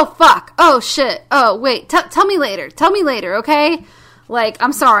she's like, oh, fuck, oh, shit, oh, wait, tell me later, okay? Like,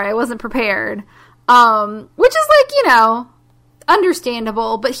 I'm sorry, I wasn't prepared. Which is, like, you know,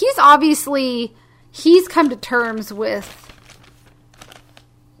 understandable, but he's come to terms with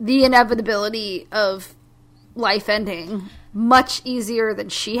the inevitability of life ending much easier than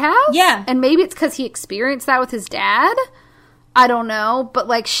she has. Yeah. And maybe it's because he experienced that with his dad. I don't know, but,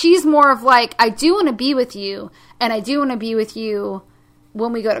 like, she's more of, like, I do want to be with you, and I do want to be with you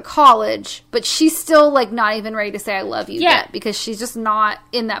when we go to college, but she's still, like, not even ready to say I love you yet, because she's just not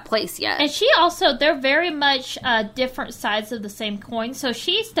in that place yet. And she also, they're very much different sides of the same coin, so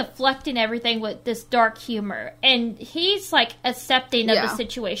she's deflecting everything with this dark humor, and he's, like, accepting of the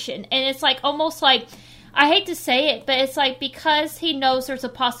situation, and it's, like, almost like... I hate to say it, but it's like because he knows there's a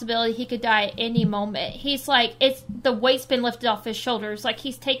possibility he could die at any moment. He's like, it's the weight's been lifted off his shoulders. Like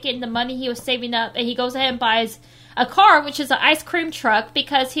he's taking the money he was saving up and he goes ahead and buys a car, which is an ice cream truck,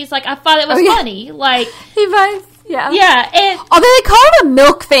 because he's like, I thought it was funny. Like he buys, yeah. And although they call it a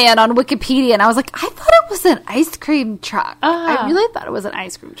milk van on Wikipedia, and I was like, I thought it was an ice cream truck. I really thought it was an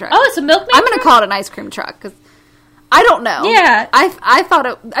ice cream truck. Oh, it's a milk van. I'm going to call it an ice cream truck because. I don't know. Yeah. I thought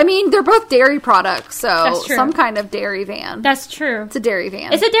it... I mean, they're both dairy products, so That's true. Some kind of dairy van. That's true. It's a dairy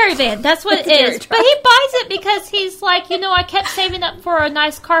van. It's a dairy van. That's what it is. But he buys it because he's like, you know, I kept saving up for a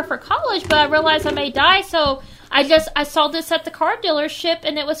nice car for college, but I realized I may die, so I saw this at the car dealership,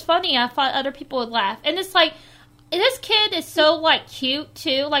 and it was funny. I thought other people would laugh. And it's like... This kid is so, like, cute,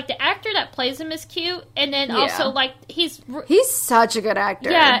 too. Like, the actor that plays him is cute. And then also, like, he's such a good actor.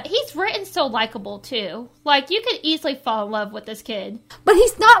 Yeah, he's written so likable, too. Like, you could easily fall in love with this kid. But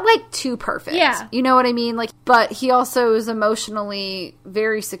he's not, like, too perfect. Yeah. You know what I mean? Like, but he also is emotionally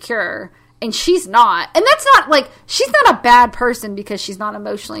very secure. And she's not. And that's not, like, she's not a bad person because she's not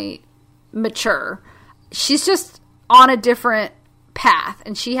emotionally mature. She's just on a different path,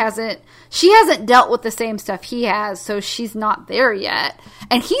 and she hasn't dealt with the same stuff he has, so she's not there yet.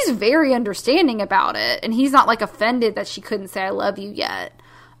 And he's very understanding about it, and he's not like offended that she couldn't say I love you yet,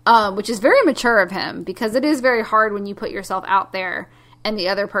 which is very mature of him, because it is very hard when you put yourself out there and the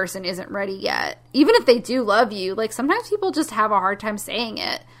other person isn't ready yet. Even if they do love you, like sometimes people just have a hard time saying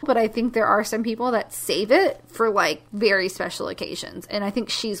it. But I think there are some people that save it for like very special occasions, and I think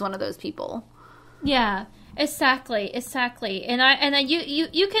she's one of those people. Yeah. Exactly. And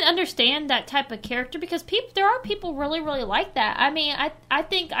you can understand that type of character because there are people really, really like that. I mean, I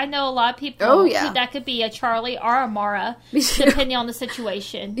think I know a lot of people that could be a Charlie or a Mara, depending on the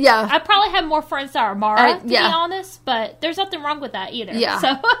situation. Yeah. I probably have more friends that are Mara, to be honest, but there's nothing wrong with that either. Yeah.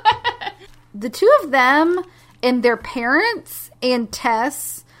 So. The two of them and their parents and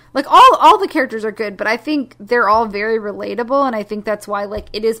Tess... Like, all the characters are good, but I think they're all very relatable, and I think that's why, like,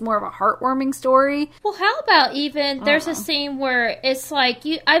 it is more of a heartwarming story. Well, how about even, there's a scene where it's like,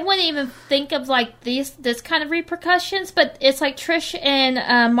 I wouldn't even think of, like, this kind of repercussions, but it's like Trish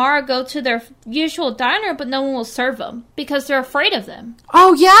and Mara go to their usual diner, but no one will serve them, because they're afraid of them.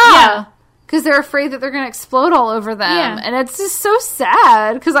 Oh, yeah! Because they're afraid that they're going to explode all over them. Yeah. And it's just so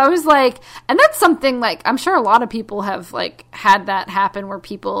sad. Because I was like... And that's something, like... I'm sure a lot of people have, like, had that happen where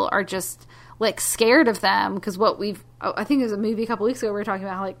people are just, like, scared of them. Because what we've... I think there's a movie a couple weeks ago we were talking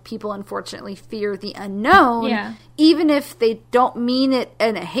about how, like, people unfortunately fear the unknown. Yeah. Even if they don't mean it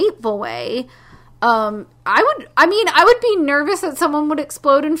in a hateful way. I would be nervous that someone would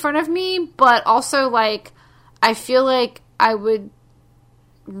explode in front of me. But also, like... I feel like I would...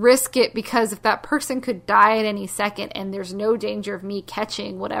 risk it because if that person could die at any second and there's no danger of me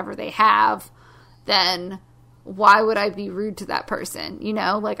catching whatever they have, then why would I be rude to that person? You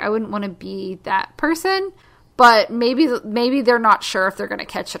know, like I wouldn't want to be that person. but maybe they're not sure if they're going to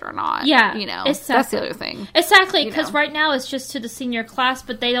catch it or not. Yeah, exactly. That's the other thing. Exactly, because right now it's just to the senior class,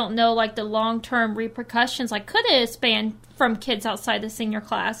 but they don't know like the long-term repercussions. Like, could it expand from kids outside the senior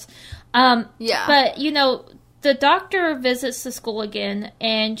class? But the doctor visits the school again,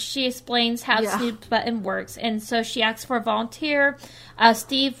 and she explains how the snooze button works. And so she asks for a volunteer.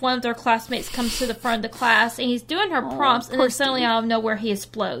 Steve, one of their classmates, comes to the front of the class, and he's doing her prompts, and then suddenly out of nowhere he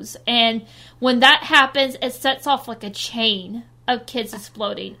explodes. And when that happens, it sets off like a chain of kids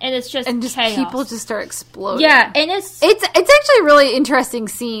exploding, and it's just chaos. People just start exploding. Yeah, and it's actually a really interesting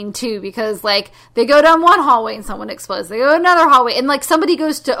scene too, because like they go down one hallway and someone explodes, they go another hallway and like somebody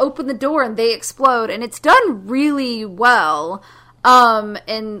goes to open the door and they explode, and it's done really well.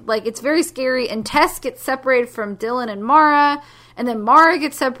 And like it's very scary, and Tess gets separated from Dylan and Mara, and then Mara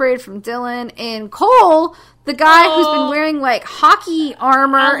gets separated from Dylan, and Cole, the guy who's been wearing like hockey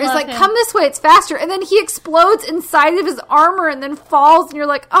armor, is like, come this way, it's faster. And then he explodes inside of his armor and then falls, and you're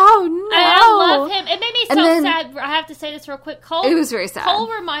like, oh no. I love him. It made me so sad. I have to say this real quick. Cole, it was very sad.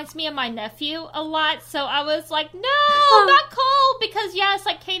 Cole reminds me of my nephew a lot, so I was like, no, not Cole, because yes,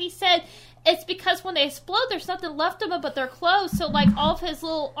 like Katie said, it's because when they explode, there's nothing left of him but their clothes. So, like, all of his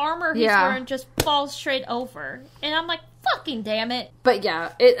little armor he's wearing just falls straight over. And I'm like, fucking damn it. But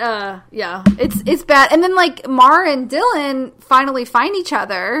it's bad. And then, like, Mara and Dylan finally find each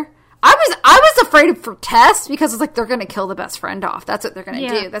other. I was afraid for Tess, because it's like, they're going to kill the best friend off. That's what they're going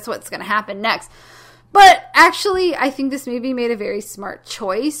to do. That's what's going to happen next. But actually, I think this movie made a very smart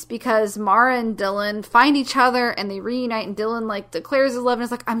choice, because Mara and Dylan find each other and they reunite, and Dylan like declares his love and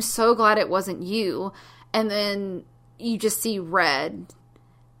is like, I'm so glad it wasn't you. And then you just see red,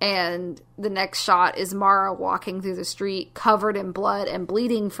 and the next shot is Mara walking through the street covered in blood and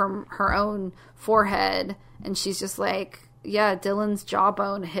bleeding from her own forehead, and she's just like, yeah, Dylan's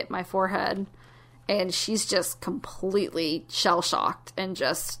jawbone hit my forehead. And she's just completely shell-shocked and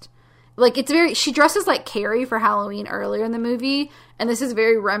just... like, it's very... she dresses like Carrie for Halloween earlier in the movie, and this is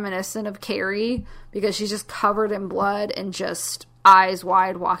very reminiscent of Carrie, because she's just covered in blood and just eyes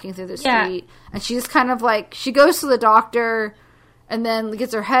wide walking through the street. And she just kind of, like... she goes to the doctor and then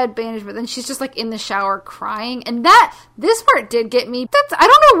gets her head bandaged, but then she's just, like, in the shower crying. And this part did get me. I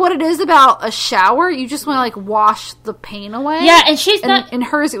don't know what it is about a shower. You just want to, like, wash the pain away. Yeah, and she's not... in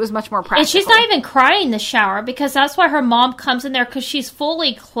hers, it was much more practical. And she's not even crying in the shower, because that's why her mom comes in there, because she's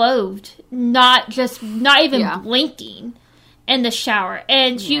fully clothed, not even blinking in the shower.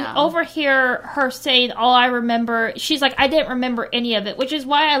 And you overhear her saying, all I remember... she's like, I didn't remember any of it, which is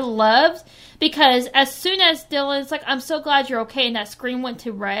why I loved... because as soon as Dylan's like, I'm so glad you're okay, and that screen went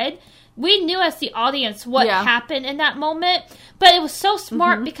to red, we knew as the audience what happened in that moment. But it was so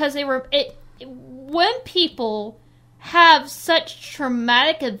smart because when people have such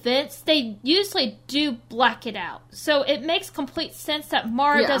traumatic events, they usually do black it out. So it makes complete sense that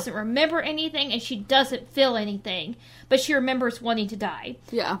Mara doesn't remember anything and she doesn't feel anything, but she remembers wanting to die.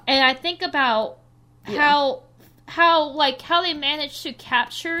 Yeah. And I think about how they managed to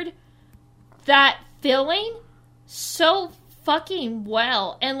capture that feeling so fucking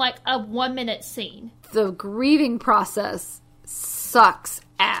well in like a 1 minute scene. The grieving process sucks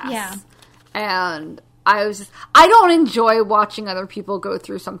ass. Yeah. And I don't enjoy watching other people go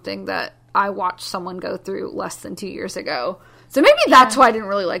through something that I watched someone go through less than 2 years ago. So maybe that's why I didn't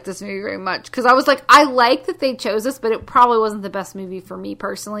really like this movie very much. Because I was like, I like that they chose this, but it probably wasn't the best movie for me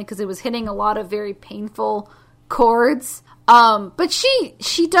personally, because it was hitting a lot of very painful chords. But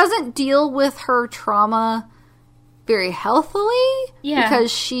she doesn't deal with her trauma very healthily,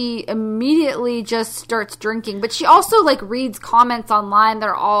 because she immediately just starts drinking. But she also like reads comments online.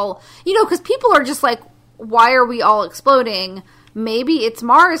 They're all, because people are just like, why are we all exploding? Maybe it's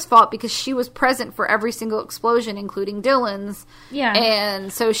Mara's fault because she was present for every single explosion, including Dylan's. Yeah.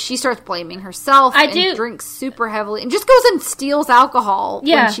 And so she starts blaming herself and drinks super heavily and just goes and steals alcohol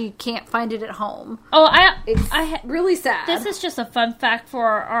when she can't find it at home. Oh, it's really sad. This is just a fun fact for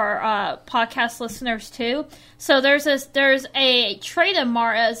our podcast listeners, too. So there's a trait of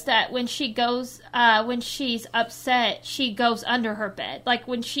Mara's that when she's upset, she goes under her bed. Like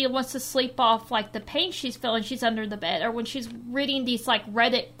when she wants to sleep off like the pain she's feeling, she's under the bed. Or when she's reading these like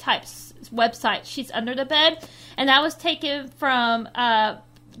Reddit types websites, she's under the bed. And that was taken from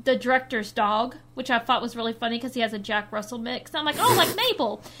the director's dog, which I thought was really funny because he has a Jack Russell mix. And I'm like, oh, like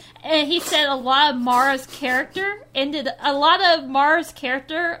Mabel. And he said a lot of Mara's character in the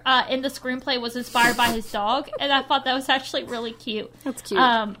screenplay was inspired by his dog, and I thought that was actually really cute. That's cute.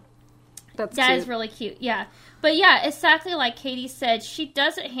 That is really cute. Yeah, but yeah, exactly like Katie said, she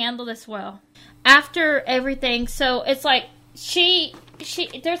doesn't handle this well after everything. So it's like she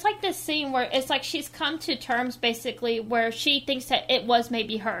there's like this scene where it's like she's come to terms basically where she thinks that it was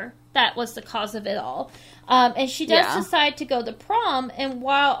maybe her that was the cause of it all. And she does decide to go to prom, and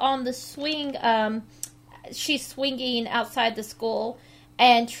while on the swing, she's swinging outside the school,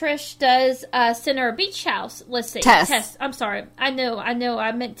 and Trish does send her a beach house listing. Tess. I'm sorry. I know,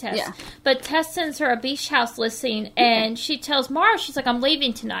 I meant Tess. Yeah. But Tess sends her a beach house listing, and she tells Mara, she's like, I'm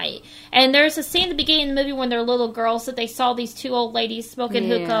leaving tonight. And there's a scene at the beginning of the movie when they're little girls that they saw these two old ladies smoking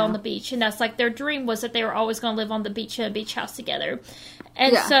hookah on the beach, and that's like their dream was that they were always going to live on the beach in a beach house together.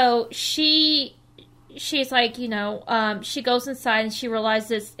 And so she's like, she goes inside and she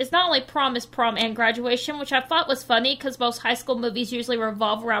realizes it's not only prom, it's prom and graduation, which I thought was funny because most high school movies usually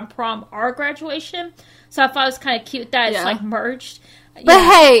revolve around prom or graduation. So I thought it was kind of cute that it's like merged. But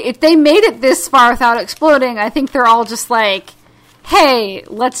hey, if they made it this far without exploding, I think they're all just like, hey,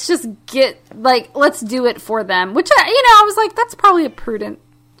 let's just let's do it for them. Which, I was like, that's probably a prudent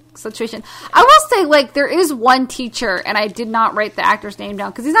situation. I will say, there is one teacher, and I did not write the actor's name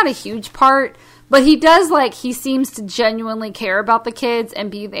down because he's not a huge part, but he does, he seems to genuinely care about the kids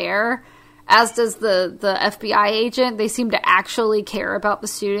and be there, as does the FBI agent. They seem to actually care about the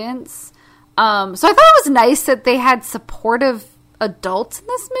students. So I thought it was nice that they had supportive adults in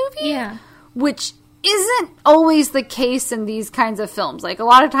this movie. Yeah. Which isn't always the case in these kinds of films. A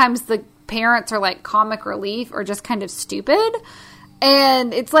lot of times the parents are, comic relief or just kind of stupid.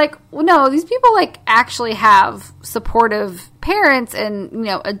 And it's no, these people, actually have supportive parents and,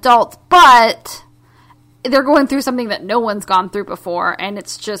 adults, but they're going through something that no one's gone through before, and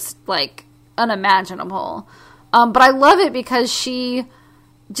it's just, unimaginable. But I love it because she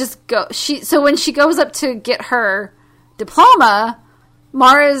just so when she goes up to get her diploma,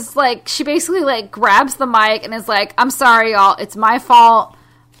 Mara's, she basically, grabs the mic and is like, I'm sorry, y'all, it's my fault.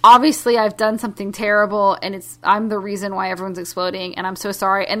 Obviously, I've done something terrible, and I'm the reason why everyone's exploding, and I'm so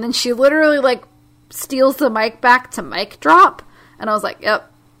sorry. And then she literally, steals the mic back to mic drop, and I was like,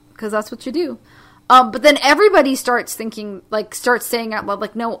 yep, because that's what you do. But then everybody starts thinking, starts saying out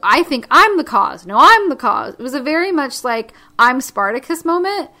loud, no, I think I'm the cause. No, I'm the cause. It was a very much, I'm Spartacus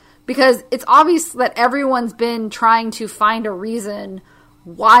moment, because it's obvious that everyone's been trying to find a reason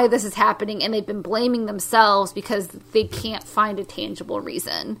why this is happening, and they've been blaming themselves because they can't find a tangible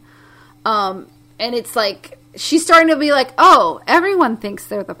reason. And it's she's starting to be oh, everyone thinks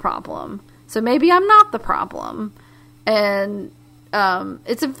they're the problem, so maybe I'm not the problem. And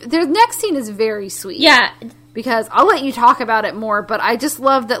their next scene is very sweet. Yeah. Because I'll let you talk about it more, but I just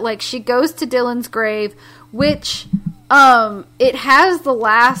love that she goes to Dylan's grave, which it has the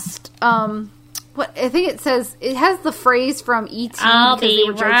last what I think it says, it has the phrase from E.T. I'll be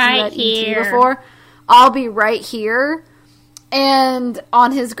right here. Before. I'll be right here. And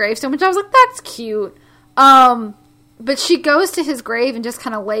on his gravestone, which I was like, that's cute. But she goes to his grave and just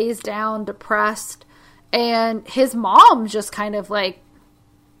kind of lays down depressed. And his mom just kind of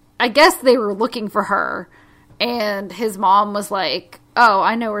I guess they were looking for her. And his mom was like, oh,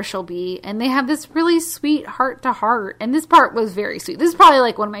 I know where she'll be. And they have this really sweet heart-to-heart. And this part was very sweet. This is probably,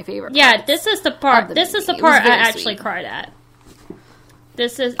 one of my favorite parts. Yeah, this is the part I actually cried at.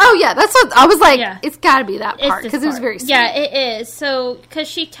 This is... Oh, yeah, that's what... I was like, it's gotta be that part, because it was very sweet. Yeah, it is. So, because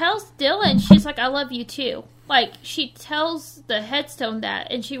she tells Dylan, she's like, I love you, too. She tells the headstone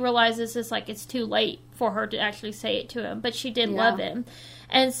that, and she realizes it's too late for her to actually say it to him. But she did love him.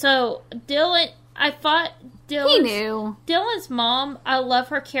 And so, Dylan... I thought Dylan's mom, I love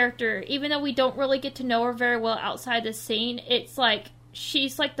her character. Even though we don't really get to know her very well outside the scene, it's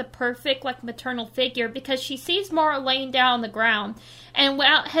she's the perfect maternal figure because she sees Mara laying down on the ground, and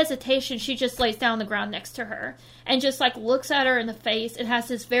without hesitation she just lays down on the ground next to her and just looks at her in the face and has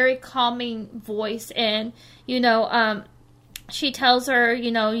this very calming voice. And she tells her,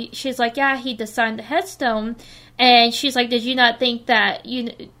 she's like, yeah, he designed the headstone. And she's like, did you not think that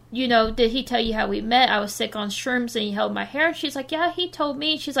did he tell you how we met? I was sick on shrooms and he held my hair. And she's like, yeah, he told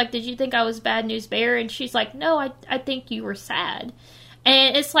me. She's like, did you think I was Bad News Bear? And she's like, no, I think you were sad.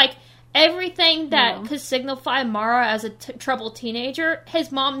 And it's everything that could signify Mara as a troubled teenager, his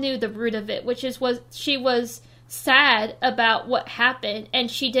mom knew the root of it, which was she was sad about what happened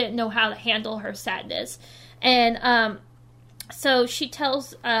and she didn't know how to handle her sadness. And so she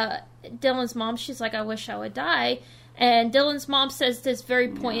tells Dylan's mom, she's like, I wish I would die. And Dylan's mom says this very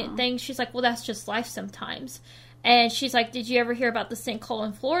poignant thing. She's like, well, that's just life sometimes. And she's like, did you ever hear about the sinkhole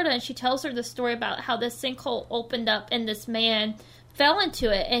in Florida? And she tells her the story about how this sinkhole opened up and this man fell into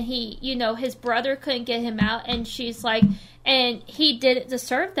it. And he, his brother couldn't get him out. And she's like, and he didn't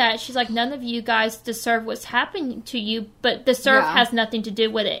deserve that. She's like, none of you guys deserve what's happening to you, but deserve has nothing to do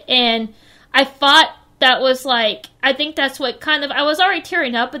with it. And I thought that was like, I think that's what kind of, I was already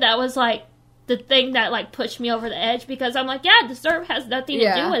tearing up, but that was like the thing that like pushed me over the edge, because I'm like, yeah, Deserve has nothing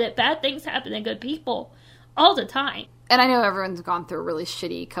to do with it. Bad things happen to good people all the time. And I know everyone's gone through a really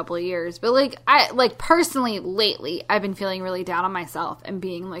shitty couple of years, but like, I like personally lately, I've been feeling really down on myself and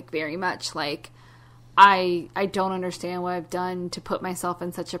being like very much like, I don't understand what I've done to put myself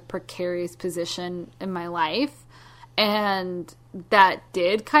in such a precarious position in my life. And that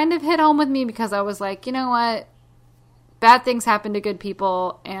did kind of hit home with me, because I was like, you know what? Bad things happen to good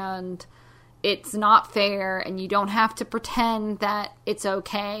people, and it's not fair, and you don't have to pretend that it's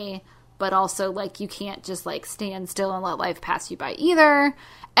okay, but also, like, you can't just, like, stand still and let life pass you by either.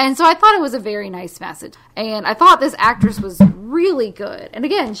 And so I thought it was a very nice message. And I thought this actress was really good. And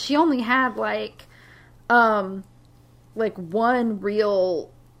again, she only had, like one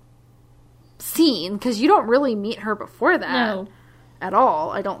real scene, because you don't really meet her before that at all,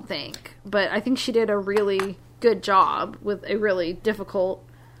 I don't think. But I think she did a really good job with a really difficult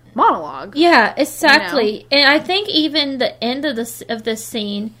monologue. Yeah, exactly. You know? And I think even the end of this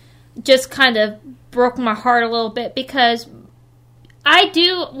scene just kind of broke my heart a little bit, because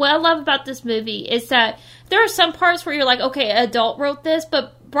what I love about this movie is that there are some parts where you're like, okay, an adult wrote this,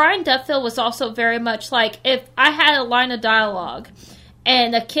 but Brian Duffield was also very much like, if I had a line of dialogue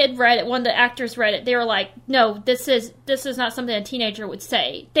and a kid read it, one of the actors read it, they were like, no, this is not something a teenager would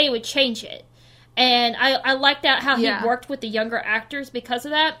say. They would change it. And I like that, how he worked with the younger actors because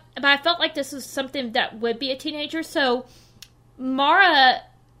of that. But I felt like this was something that would be a teenager. So Mara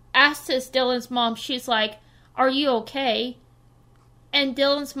asked Dylan's mom, she's like, are you okay? And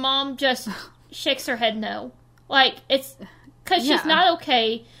Dylan's mom just shakes her head no. Like, it's because she's not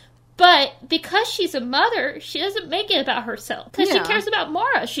okay. But because she's a mother, she doesn't make it about herself. Because she cares about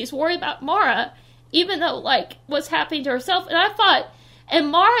Mara. She's worried about Mara, even though, like, what's happening to herself. And I thought, and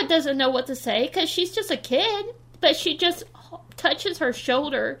Mara doesn't know what to say because she's just a kid. But she just touches her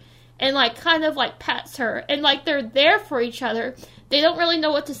shoulder and, like, kind of, like, pats her. And, like, they're there for each other. They don't really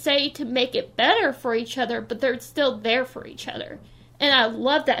know what to say to make it better for each other, but they're still there for each other. And I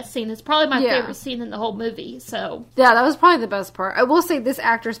love that scene. It's probably my favorite scene in the whole movie. So yeah, that was probably the best part. I will say this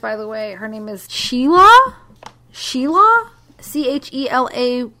actress, by the way, her name is Sheila, Chelah,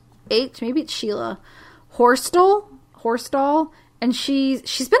 maybe it's Sheila Horstall, and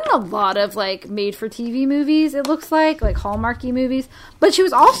she's been in a lot of like made-for-TV movies. It looks like Hallmarky movies, but she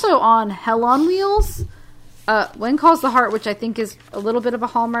was also on Hell on Wheels, When Calls the Heart, which I think is a little bit of a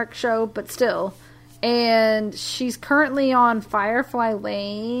Hallmark show, but still. And she's currently on Firefly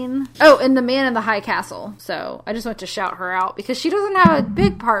Lane. Oh, and The Man in the High Castle. So I just want to shout her out because she doesn't have a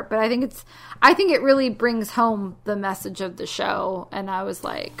big part, but I think it really brings home the message of the show. And I was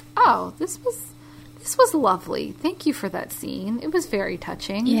like, oh, this was lovely. Thank you for that scene. It was very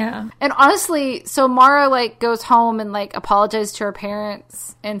touching. Yeah. And honestly, so Mara like goes home and like apologizes to her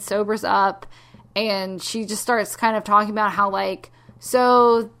parents and sobers up, and she just starts kind of talking about how like,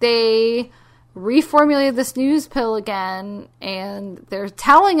 so they reformulated the snooze pill again, and they're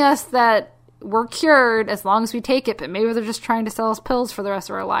telling us that we're cured as long as we take it, but maybe they're just trying to sell us pills for the rest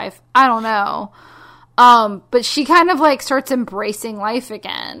of our life. I don't know. But she kind of like starts embracing life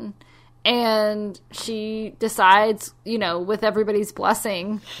again, and she decides, you know, with everybody's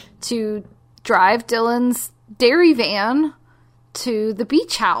blessing, to drive Dylan's dairy van to the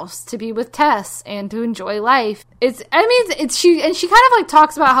beach house to be with Tess and to enjoy life. She kind of like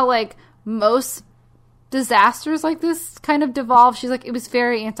talks about how like most disasters like this kind of devolve. She's like, it was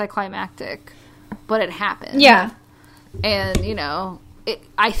very anticlimactic, but it happened. Yeah. And, you know,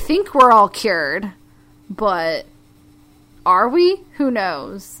 I think we're all cured, but are we? Who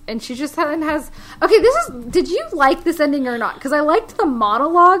knows? And she just has... Okay, did you like this ending or not? Because I liked the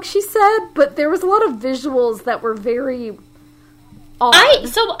monologue she said, but there was a lot of visuals that were very odd.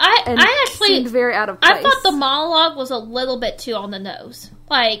 I actually seemed very out of place. I thought the monologue was a little bit too on the nose.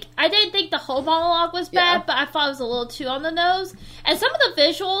 Like, I didn't think the whole monologue was bad, but I thought it was a little too on the nose. And some of the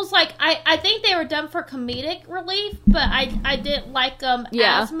visuals, like, I think they were done for comedic relief, but I didn't like them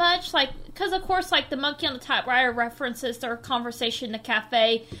as much. Like, because, of course, like, the monkey on the typewriter references their conversation in the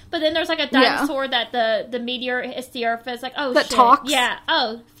cafe, but then there's, like, a dinosaur that the meteor hits the earth, and it's like, oh, that shit. Talks. Yeah,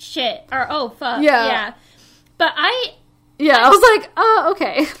 oh, shit. Or, oh, fuck. Yeah. But I was like, oh,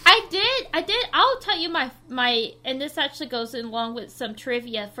 okay. I did. I'll tell you my, and this actually goes in along with some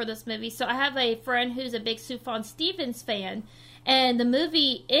trivia for this movie. So I have a friend who's a big Sufjan Stevens fan, and the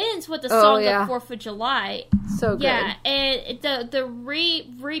movie ends with the song of 4th of July. So good. Yeah, and the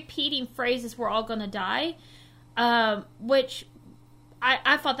repeating phrases, "We're all gonna die," which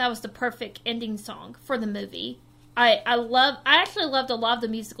I thought that was the perfect ending song for the movie. I actually loved a lot of the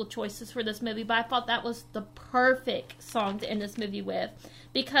musical choices for this movie, but I thought that was the perfect song to end this movie with.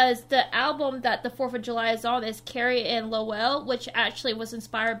 Because the album that the 4th of July is on is Carrie and Lowell, which actually was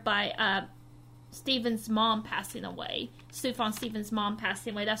inspired by Stephen's mom passing away. Sufjan Stevens' mom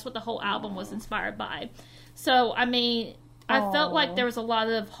passing away. That's what the whole album was inspired by. So, I mean, I felt like there was a lot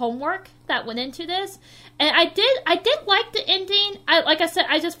of homework that went into this. And I did like the ending. Like I said,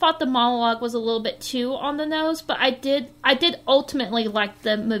 I just thought the monologue was a little bit too on the nose, but I did ultimately like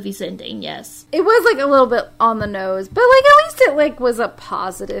the movie's ending, yes. It was like a little bit on the nose, but like at least it like was a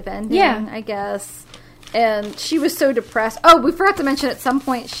positive ending, I guess. And she was so depressed. Oh, we forgot to mention at some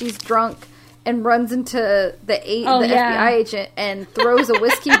point she's drunk and runs into the FBI agent and throws a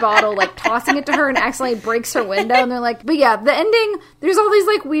whiskey bottle, like tossing it to her, and accidentally breaks her window. And they're like, but yeah, the ending, there's all these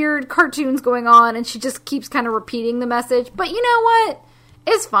like weird cartoons going on, and she just keeps kind of repeating the message. But you know what?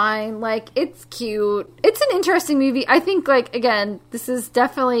 It's fine. Like, it's cute. It's an interesting movie. I think, like, again, this is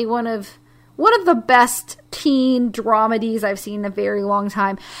definitely one of the best teen dramedies I've seen in a very long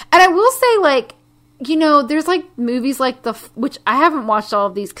time. And I will say, like, you know, there's, like, movies like which I haven't watched all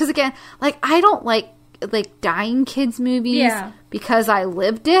of these, because, again, like, I don't like dying kids movies because I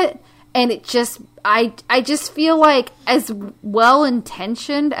lived it, and it just, I just feel like, as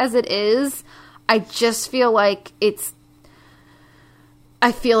well-intentioned as it is, I just feel like it's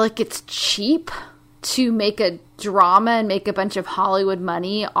cheap to make a drama and make a bunch of Hollywood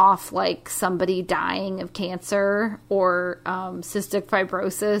money off, like, somebody dying of cancer or cystic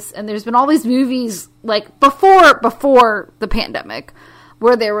fibrosis. And there's been all these movies, like, before the pandemic,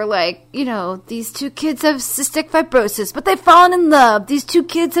 where they were like, you know, these 2 kids have cystic fibrosis, but they've fallen in love. These 2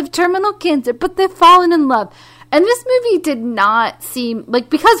 kids have terminal cancer, but they've fallen in love. And this movie did not seem, like,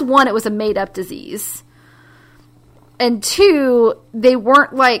 because, 1, it was a made-up disease, and 2, they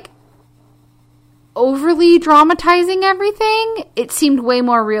weren't, like, overly dramatizing everything. It seemed way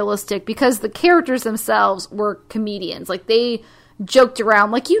more realistic because the characters themselves were comedians. Like, they joked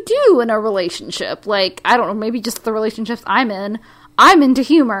around like you do in a relationship. Like, I don't know, maybe just the relationships I'm into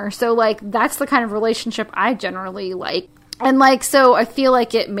humor. So, like, that's the kind of relationship I generally like. And, like, so I feel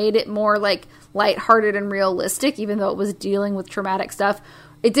like it made it more, like, lighthearted and realistic, even though it was dealing with traumatic stuff.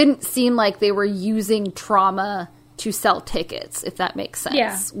 It didn't seem like they were using trauma to sell tickets, if that makes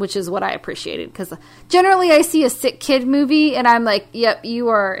sense, which is what I appreciated, because generally I see a sick kid movie and I'm like, yep, you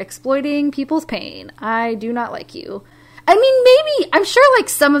are exploiting people's pain. I do not like you. I mean, maybe, I'm sure, like,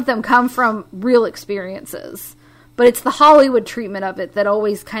 some of them come from real experiences, but it's the Hollywood treatment of it that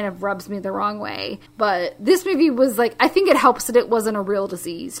always kind of rubs me the wrong way. But this movie was, like, I think it helps that it wasn't a real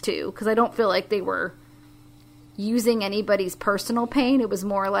disease, too, because I don't feel like they were using anybody's personal pain. It was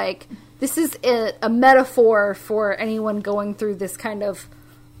more like, this is a metaphor for anyone going through this kind of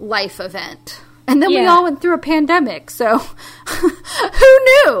life event. And then we all went through a pandemic, so who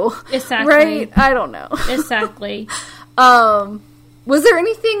knew? Exactly. Right? I don't know. Exactly. Was there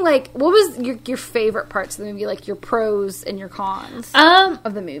anything, like, what was your favorite parts of the movie, like your pros and your cons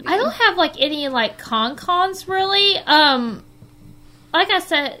of the movie? I don't have, like, any, like, cons really. Like I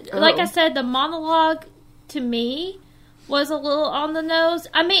said, the monologue to me was a little on the nose.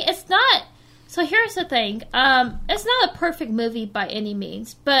 I mean, it's not, so here's the thing, it's not a perfect movie by any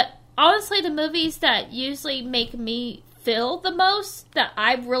means, but honestly, the movies that usually make me feel the most, that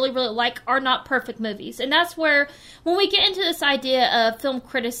I really, really like, are not perfect movies. And that's where, when we get into this idea of film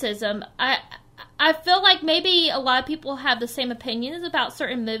criticism, I feel like maybe a lot of people have the same opinions about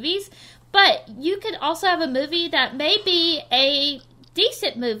certain movies, but you could also have a movie that may be a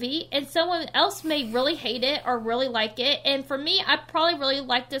decent movie and someone else may really hate it or really like it. And for me, I probably really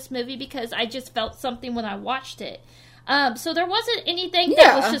liked this movie because I just felt something when I watched it. So there wasn't anything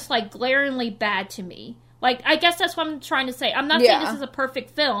that was just, like, glaringly bad to me. Like, I guess that's what I'm trying to say. I'm not saying this is a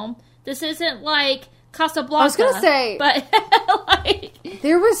perfect film. This isn't like Casablanca. I was going to say, but like,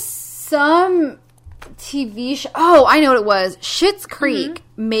 there was some TV show. Oh, I know what it was. Schitt's Creek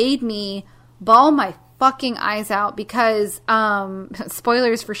made me bawl my fucking eyes out because,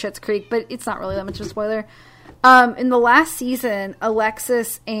 spoilers for Schitt's Creek, but it's not really that much of a spoiler. In the last season,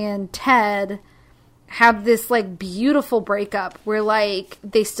 Alexis and Ted have this, like, beautiful breakup where, like,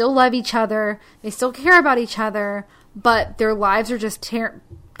 they still love each other, they still care about each other, but their lives are just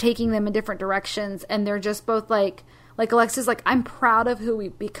taking them in different directions, and they're just both like Alexis, like, I'm proud of who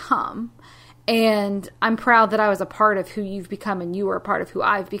we've become, and I'm proud that I was a part of who you've become, and you were a part of who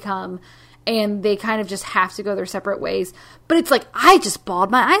I've become, and they kind of just have to go their separate ways. But it's like, I just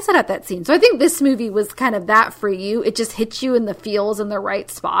bawled my eyes out at that scene. So I think this movie was kind of that for you. It just hits you in the feels in the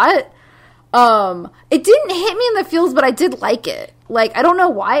right spot. It didn't hit me in the feels, but I did like it. Like, I don't know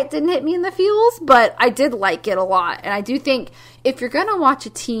why it didn't hit me in the feels, but I did like it a lot. And I do think if you're gonna watch a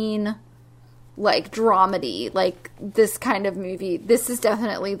teen, like, dramedy, like, this kind of movie, this is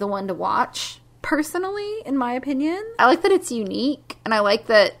definitely the one to watch, personally, in my opinion. I like that it's unique, and I like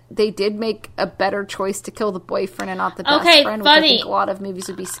that they did make a better choice to kill the boyfriend and not the best friend, which I think a lot of movies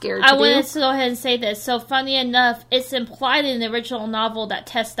would be scared to do. I wanted to go ahead and say this. So, funny enough, it's implied in the original novel that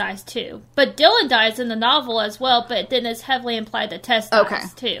Tess dies too. But Dylan dies in the novel as well, but then it's heavily implied that Tess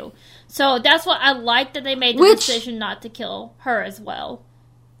dies too. So, that's what I like, that they made the decision not to kill her as well.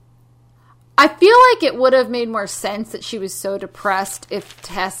 I feel like it would have made more sense that she was so depressed if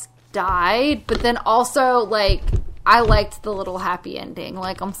Tess died, but then also, like, I liked the little happy ending.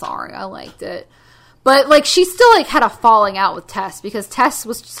 Like, I'm sorry, I liked it. But, like, she still, like, had a falling out with Tess, because Tess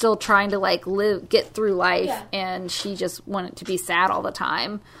was still trying to, like, get through life, and she just wanted to be sad all the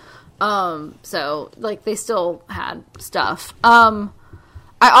time. So, like, they still had stuff.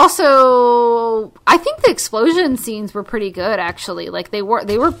 I think the explosion scenes were pretty good, actually. Like, they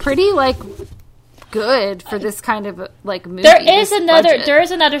were pretty, like, good for this kind of, like, movie. There is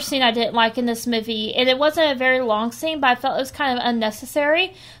another scene I didn't like in this movie, and it wasn't a very long scene, but I felt it was kind of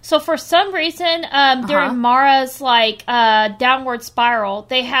unnecessary. So for some reason, during Mara's, like, downward spiral,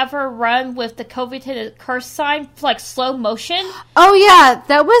 they have her run with the COVID curse sign, like, slow motion. Oh yeah,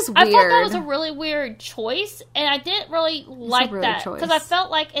 that was weird. I thought that was a really weird choice, and I didn't really like that, because I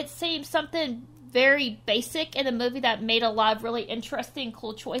felt like it seemed something very basic in a movie that made a lot of really interesting,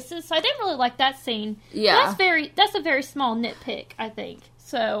 cool choices. So I didn't really like that scene. Yeah. That's a very small nitpick, I think.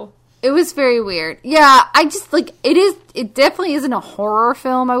 So it was very weird. Yeah, I just, like, it definitely isn't a horror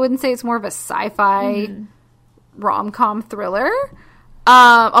film. I wouldn't say it's more of a sci-fi rom-com thriller.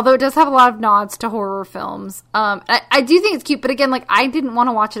 Although it does have a lot of nods to horror films. I do think it's cute, but again, like, I didn't want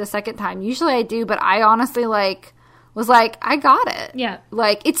to watch it a second time. Usually I do, but I honestly, like, was like, I got it. Yeah.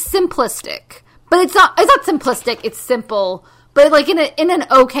 Like, it's simplistic. But it's not simplistic, it's simple. But, like, in an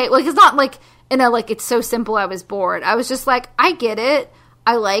okay, like, it's not, like, in a, like, it's so simple I was bored. I was just like, I get it.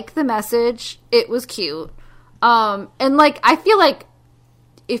 I like the message. It was cute. And, like, I feel like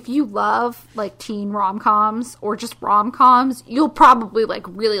if you love, like, teen rom-coms or just rom-coms, you'll probably, like,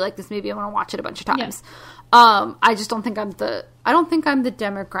 really like this movie. I'm going to watch it a bunch of times. Yeah. I just don't think I'm the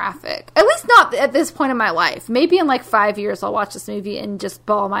demographic. At least not at this point in my life. Maybe in, like, 5 years I'll watch this movie and just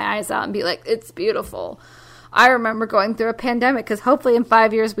bawl my eyes out and be like, it's beautiful. I remember going through a pandemic, because hopefully in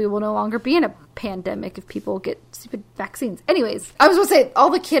 5 years we will no longer be in a pandemic if people get stupid vaccines. Anyways, I was going to say, all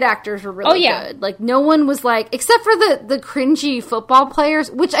the kid actors were really good. Like, no one was like, except for the cringy football players,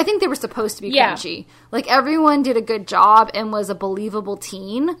 which I think they were supposed to be cringy. Like, everyone did a good job and was a believable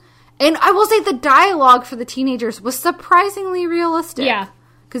teen. And I will say the dialogue for the teenagers was surprisingly realistic. Yeah.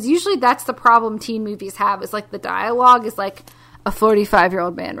 Because usually that's the problem teen movies have, is, like, the dialogue is, like, a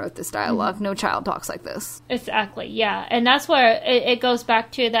 45-year-old man wrote this dialogue. No child talks like this. Exactly, yeah. And that's where it goes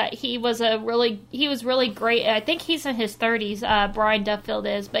back to that he was really great. I think he's in his 30s, Brian Duffield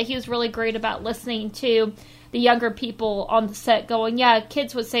is, but he was really great about listening to the younger people on the set going, yeah,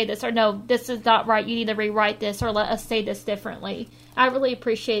 kids would say this, or no, this is not right, you need to rewrite this, or let us say this differently. I really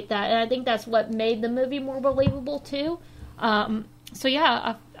appreciate that, and I think that's what made the movie more believable, too. So,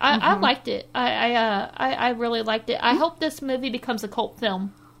 yeah, I liked it. I really liked it. I hope this movie becomes a cult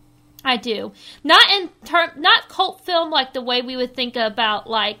film. I do. Not cult film like the way we would think about,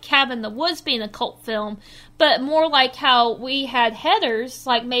 like, Cabin in the Woods being a cult film, but more like how we had Heathers.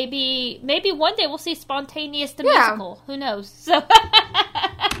 Like, maybe one day we'll see Spontaneous the musical. Who knows? So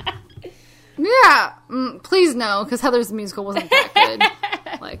yeah, please no, because Heathers the musical wasn't that good.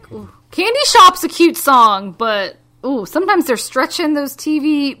 Like, ooh. Candy Shop's a cute song, but sometimes they're stretching those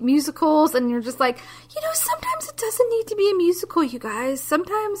TV musicals, and you're just like, sometimes it doesn't need to be a musical, you guys.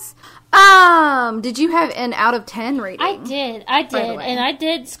 Sometimes, did you have an out of 10 rating? I did, and I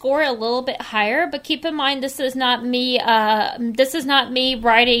did score it a little bit higher, but keep in mind, this is not me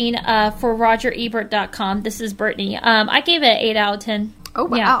writing for RogerEbert.com. This is Brittany. I gave it an 8 out of 10. Oh,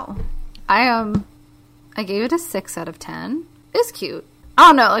 wow. Yeah. I gave it a 6 out of 10. It's cute. I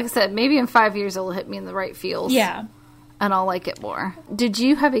don't know. Like I said, maybe in 5 years it'll hit me in the right feels. Yeah. And I'll like it more. Did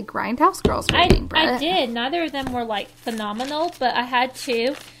you have a Grindhouse Girls rating, Brett? I did. Neither of them were, like, phenomenal, but I had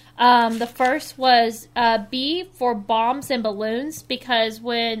two. The first was B for Bombs and Balloons, because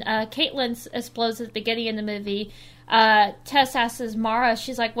when Caitlin explodes at the beginning of the movie, Tess asks Mara,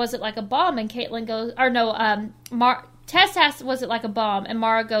 she's like, was it like a bomb? And Caitlin goes, or no, Tess asks, was it like a bomb? And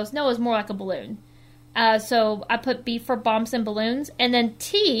Mara goes, no, it was more like a balloon. So I put B for Bombs and Balloons. And then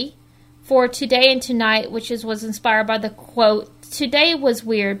T for Today and Tonight, which was inspired by the quote, today was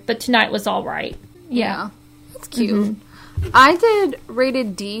weird, but tonight was all right. Yeah. That's cute. I did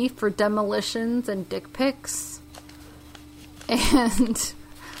rated D for demolitions and dick pics. And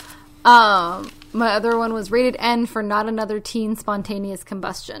my other one was rated N for not another teen spontaneous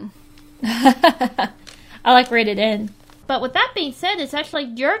combustion. I like rated N. But with that being said, it's actually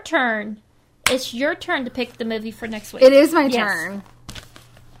your turn. It's your turn to pick the movie for next week. It is my turn.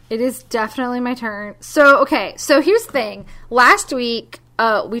 It is definitely my turn. So, okay. So, here's the thing. Last week,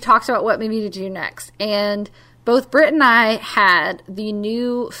 we talked about what movie to do next. And both Britt and I had the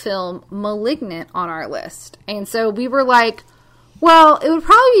new film Malignant on our list. And so, we were like, well, it would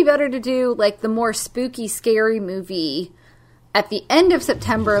probably be better to do, like, the more spooky, scary movie at the end of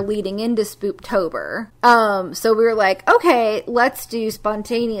September leading into Spooktober. So, we were like, okay, let's do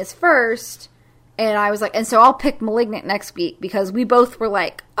Spontaneous first. And I was like, and so I'll pick Malignant next week because we both were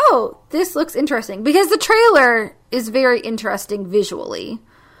like, oh, this looks interesting. Because the trailer is very interesting visually.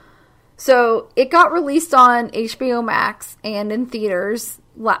 So it got released on HBO Max and in theaters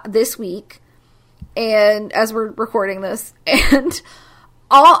this week. And as we're recording this. And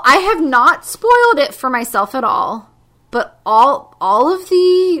I have not spoiled it for myself at all. But all of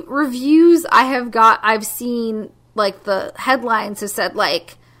the reviews I've seen, like the headlines have said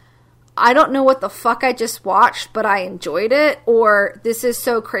like, I don't know what the fuck I just watched, but I enjoyed it. Or, this is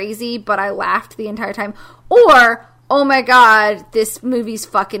so crazy, but I laughed the entire time. Or, oh my god, this movie's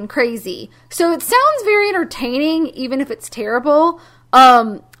fucking crazy. So it sounds very entertaining, even if it's terrible.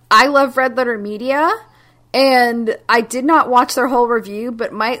 I love Red Letter Media, and I did not watch their whole review,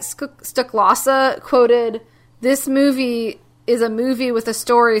 but Mike Stuklasa quoted, "This movie is a movie with a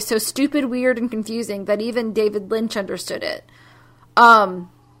story so stupid, weird, and confusing that even David Lynch understood it."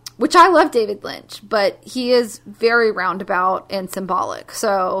 Which I love David Lynch, but he is very roundabout and symbolic.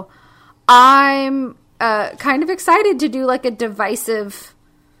 So I'm kind of excited to do like a divisive,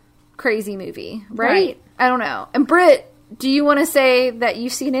 crazy movie, right? I don't know. And Britt, do you want to say that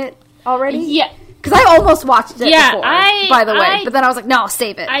you've seen it already? Yeah. Because I almost watched it before, by the way. But then I was like, no,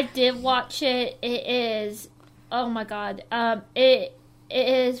 save it. I did watch it. It is, oh my god. It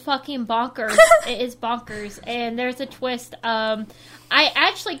is fucking bonkers. It is bonkers. And there's a twist. I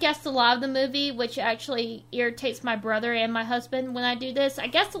actually guessed a lot of the movie, which actually irritates my brother and my husband when I do this. I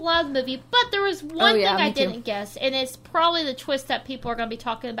guessed a lot of the movie, but there was one thing I didn't guess, and it's probably the twist that people are going to be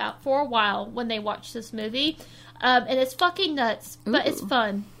talking about for a while when they watch this movie. And it's fucking nuts, but it's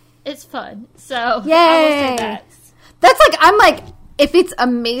fun. It's fun. So, yay! I will say that. That's like, I'm like, if it's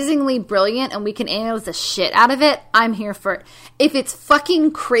amazingly brilliant and we can analyze the shit out of it, I'm here for it. If it's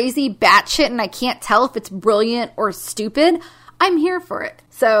fucking crazy batshit and I can't tell if it's brilliant or stupid, I'm here for it.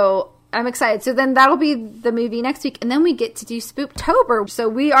 So I'm excited. So then that'll be the movie next week. And then we get to do Spooktober. So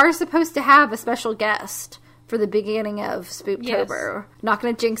we are supposed to have a special guest for the beginning of Spooktober. Yes. Not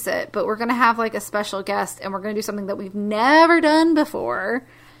going to jinx it, but we're going to have like a special guest. And we're going to do something that we've never done before.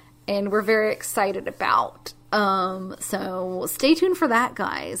 And we're very excited about. So stay tuned for that,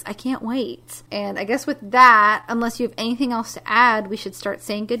 guys. I can't wait. And I guess with that, unless you have anything else to add, we should start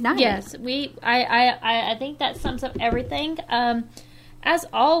saying goodnight. Yes, I think that sums up everything. As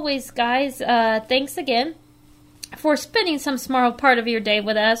always, guys, thanks again for spending some small part of your day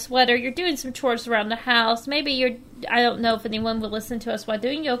with us, whether you're doing some chores around the house, maybe I don't know if anyone will listen to us while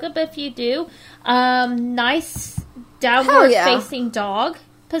doing yoga, but if you do, nice downward facing dog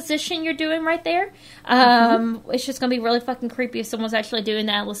position you're doing right there. It's just gonna be really fucking creepy if someone's actually doing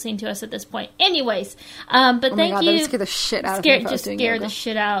that and listening to us at this point. Anyways, but thank you. That would scare the shit out of me. Just scare the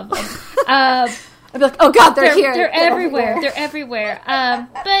shit out of them. I'd be like, oh god, they're here. They're everywhere. They're everywhere.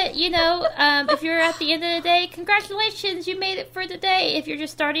 But you know, if you're at the end of the day, congratulations, you made it for the day. If you're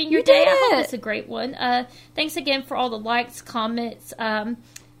just starting your day, I hope it's a great one. Thanks again for all the likes, comments,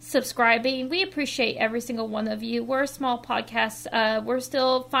 subscribing. We appreciate every single one of you. We're a small podcast. We're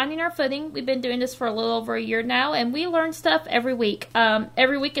still finding our footing. We've been doing this for a little over a year now, and we learn stuff every week.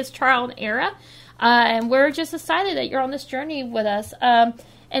 Every week is trial and error, and we're just excited that you're on this journey with us.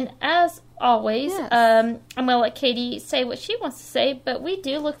 And as always, I'm going to let Katie say what she wants to say, but we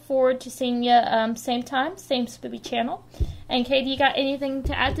do look forward to seeing you same time, same Spoopy channel. And Katie, you got anything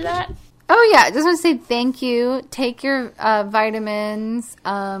to add to that? Oh, yeah. I just want to say thank you. Take your vitamins.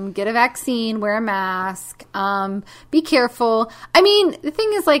 Get a vaccine. Wear a mask. Be careful. I mean, the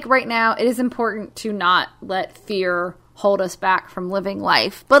thing is, like, right now, it is important to not let fear hold us back from living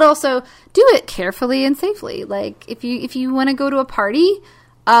life. But also, do it carefully and safely. Like, if you want to go to a party,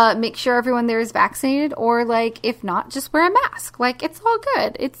 make sure everyone there is vaccinated. Or, like, if not, just wear a mask. Like, it's all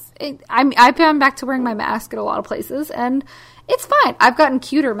good. I've gone back to wearing my mask at a lot of places, and It's fine. I've gotten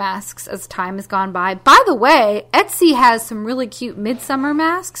cuter masks as time has gone by. By the way, Etsy has some really cute midsummer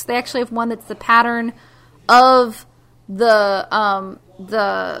masks. They actually have one that's the pattern of the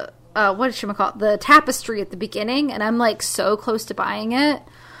the tapestry at the beginning, and I'm like so close to buying it.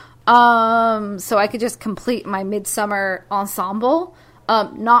 So I could just complete my midsummer ensemble.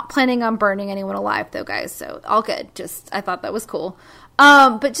 Not planning on burning anyone alive though, guys. So all good. I thought that was cool.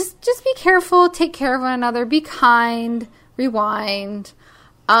 But just be careful, take care of one another, be kind, rewind,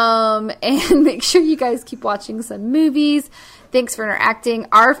 and make sure you guys keep watching some movies. Thanks for interacting.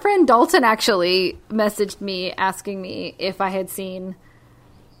 Our friend Dalton actually messaged me asking me if I had seen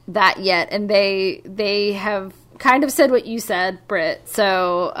that yet, and they have kind of said what you said, Britt.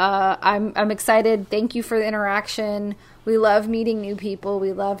 So I'm excited. Thank you for the interaction. We love meeting new people.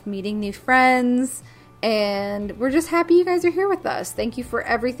 We love meeting new friends. And we're just happy you guys are here with us. Thank you for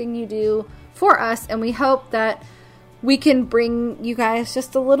everything you do for us. And we hope that we can bring you guys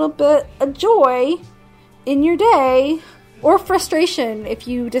just a little bit of joy in your day, or frustration if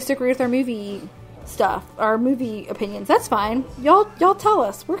you disagree with our movie stuff, our movie opinions. That's fine. Y'all tell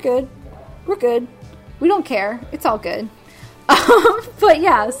us. We're good. We're good. We don't care. It's all good. But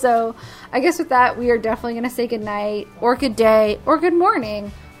yeah, so I guess with that, we are definitely going to say good night, or good day, or good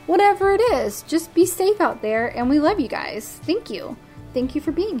morning. Whatever it is, just be safe out there, and we love you guys. Thank you. Thank you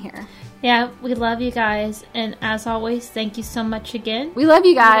for being here. Yeah, we love you guys, and as always, thank you so much again. We love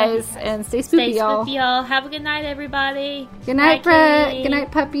you guys, and stay spooky, y'all. Stay spooky, y'all. Have a good night, everybody. Good night, Brett. Good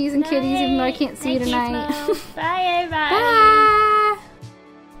night, puppies and kitties, even though I can't see you tonight. Bye, everybody. Bye.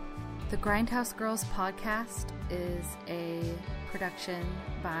 The Grindhouse Girls podcast is a production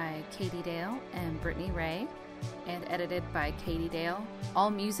by Katie Dale and Brittany Ray, and edited by Katie Dale. All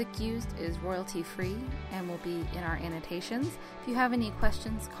music used is royalty free and will be in our annotations. If you have any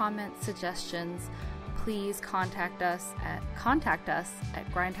questions, comments, suggestions, please contact us at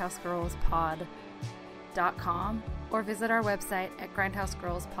grindhousegirlspod.com or visit our website at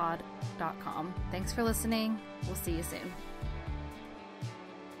grindhousegirlspod.com. Thanks for listening. We'll see you soon.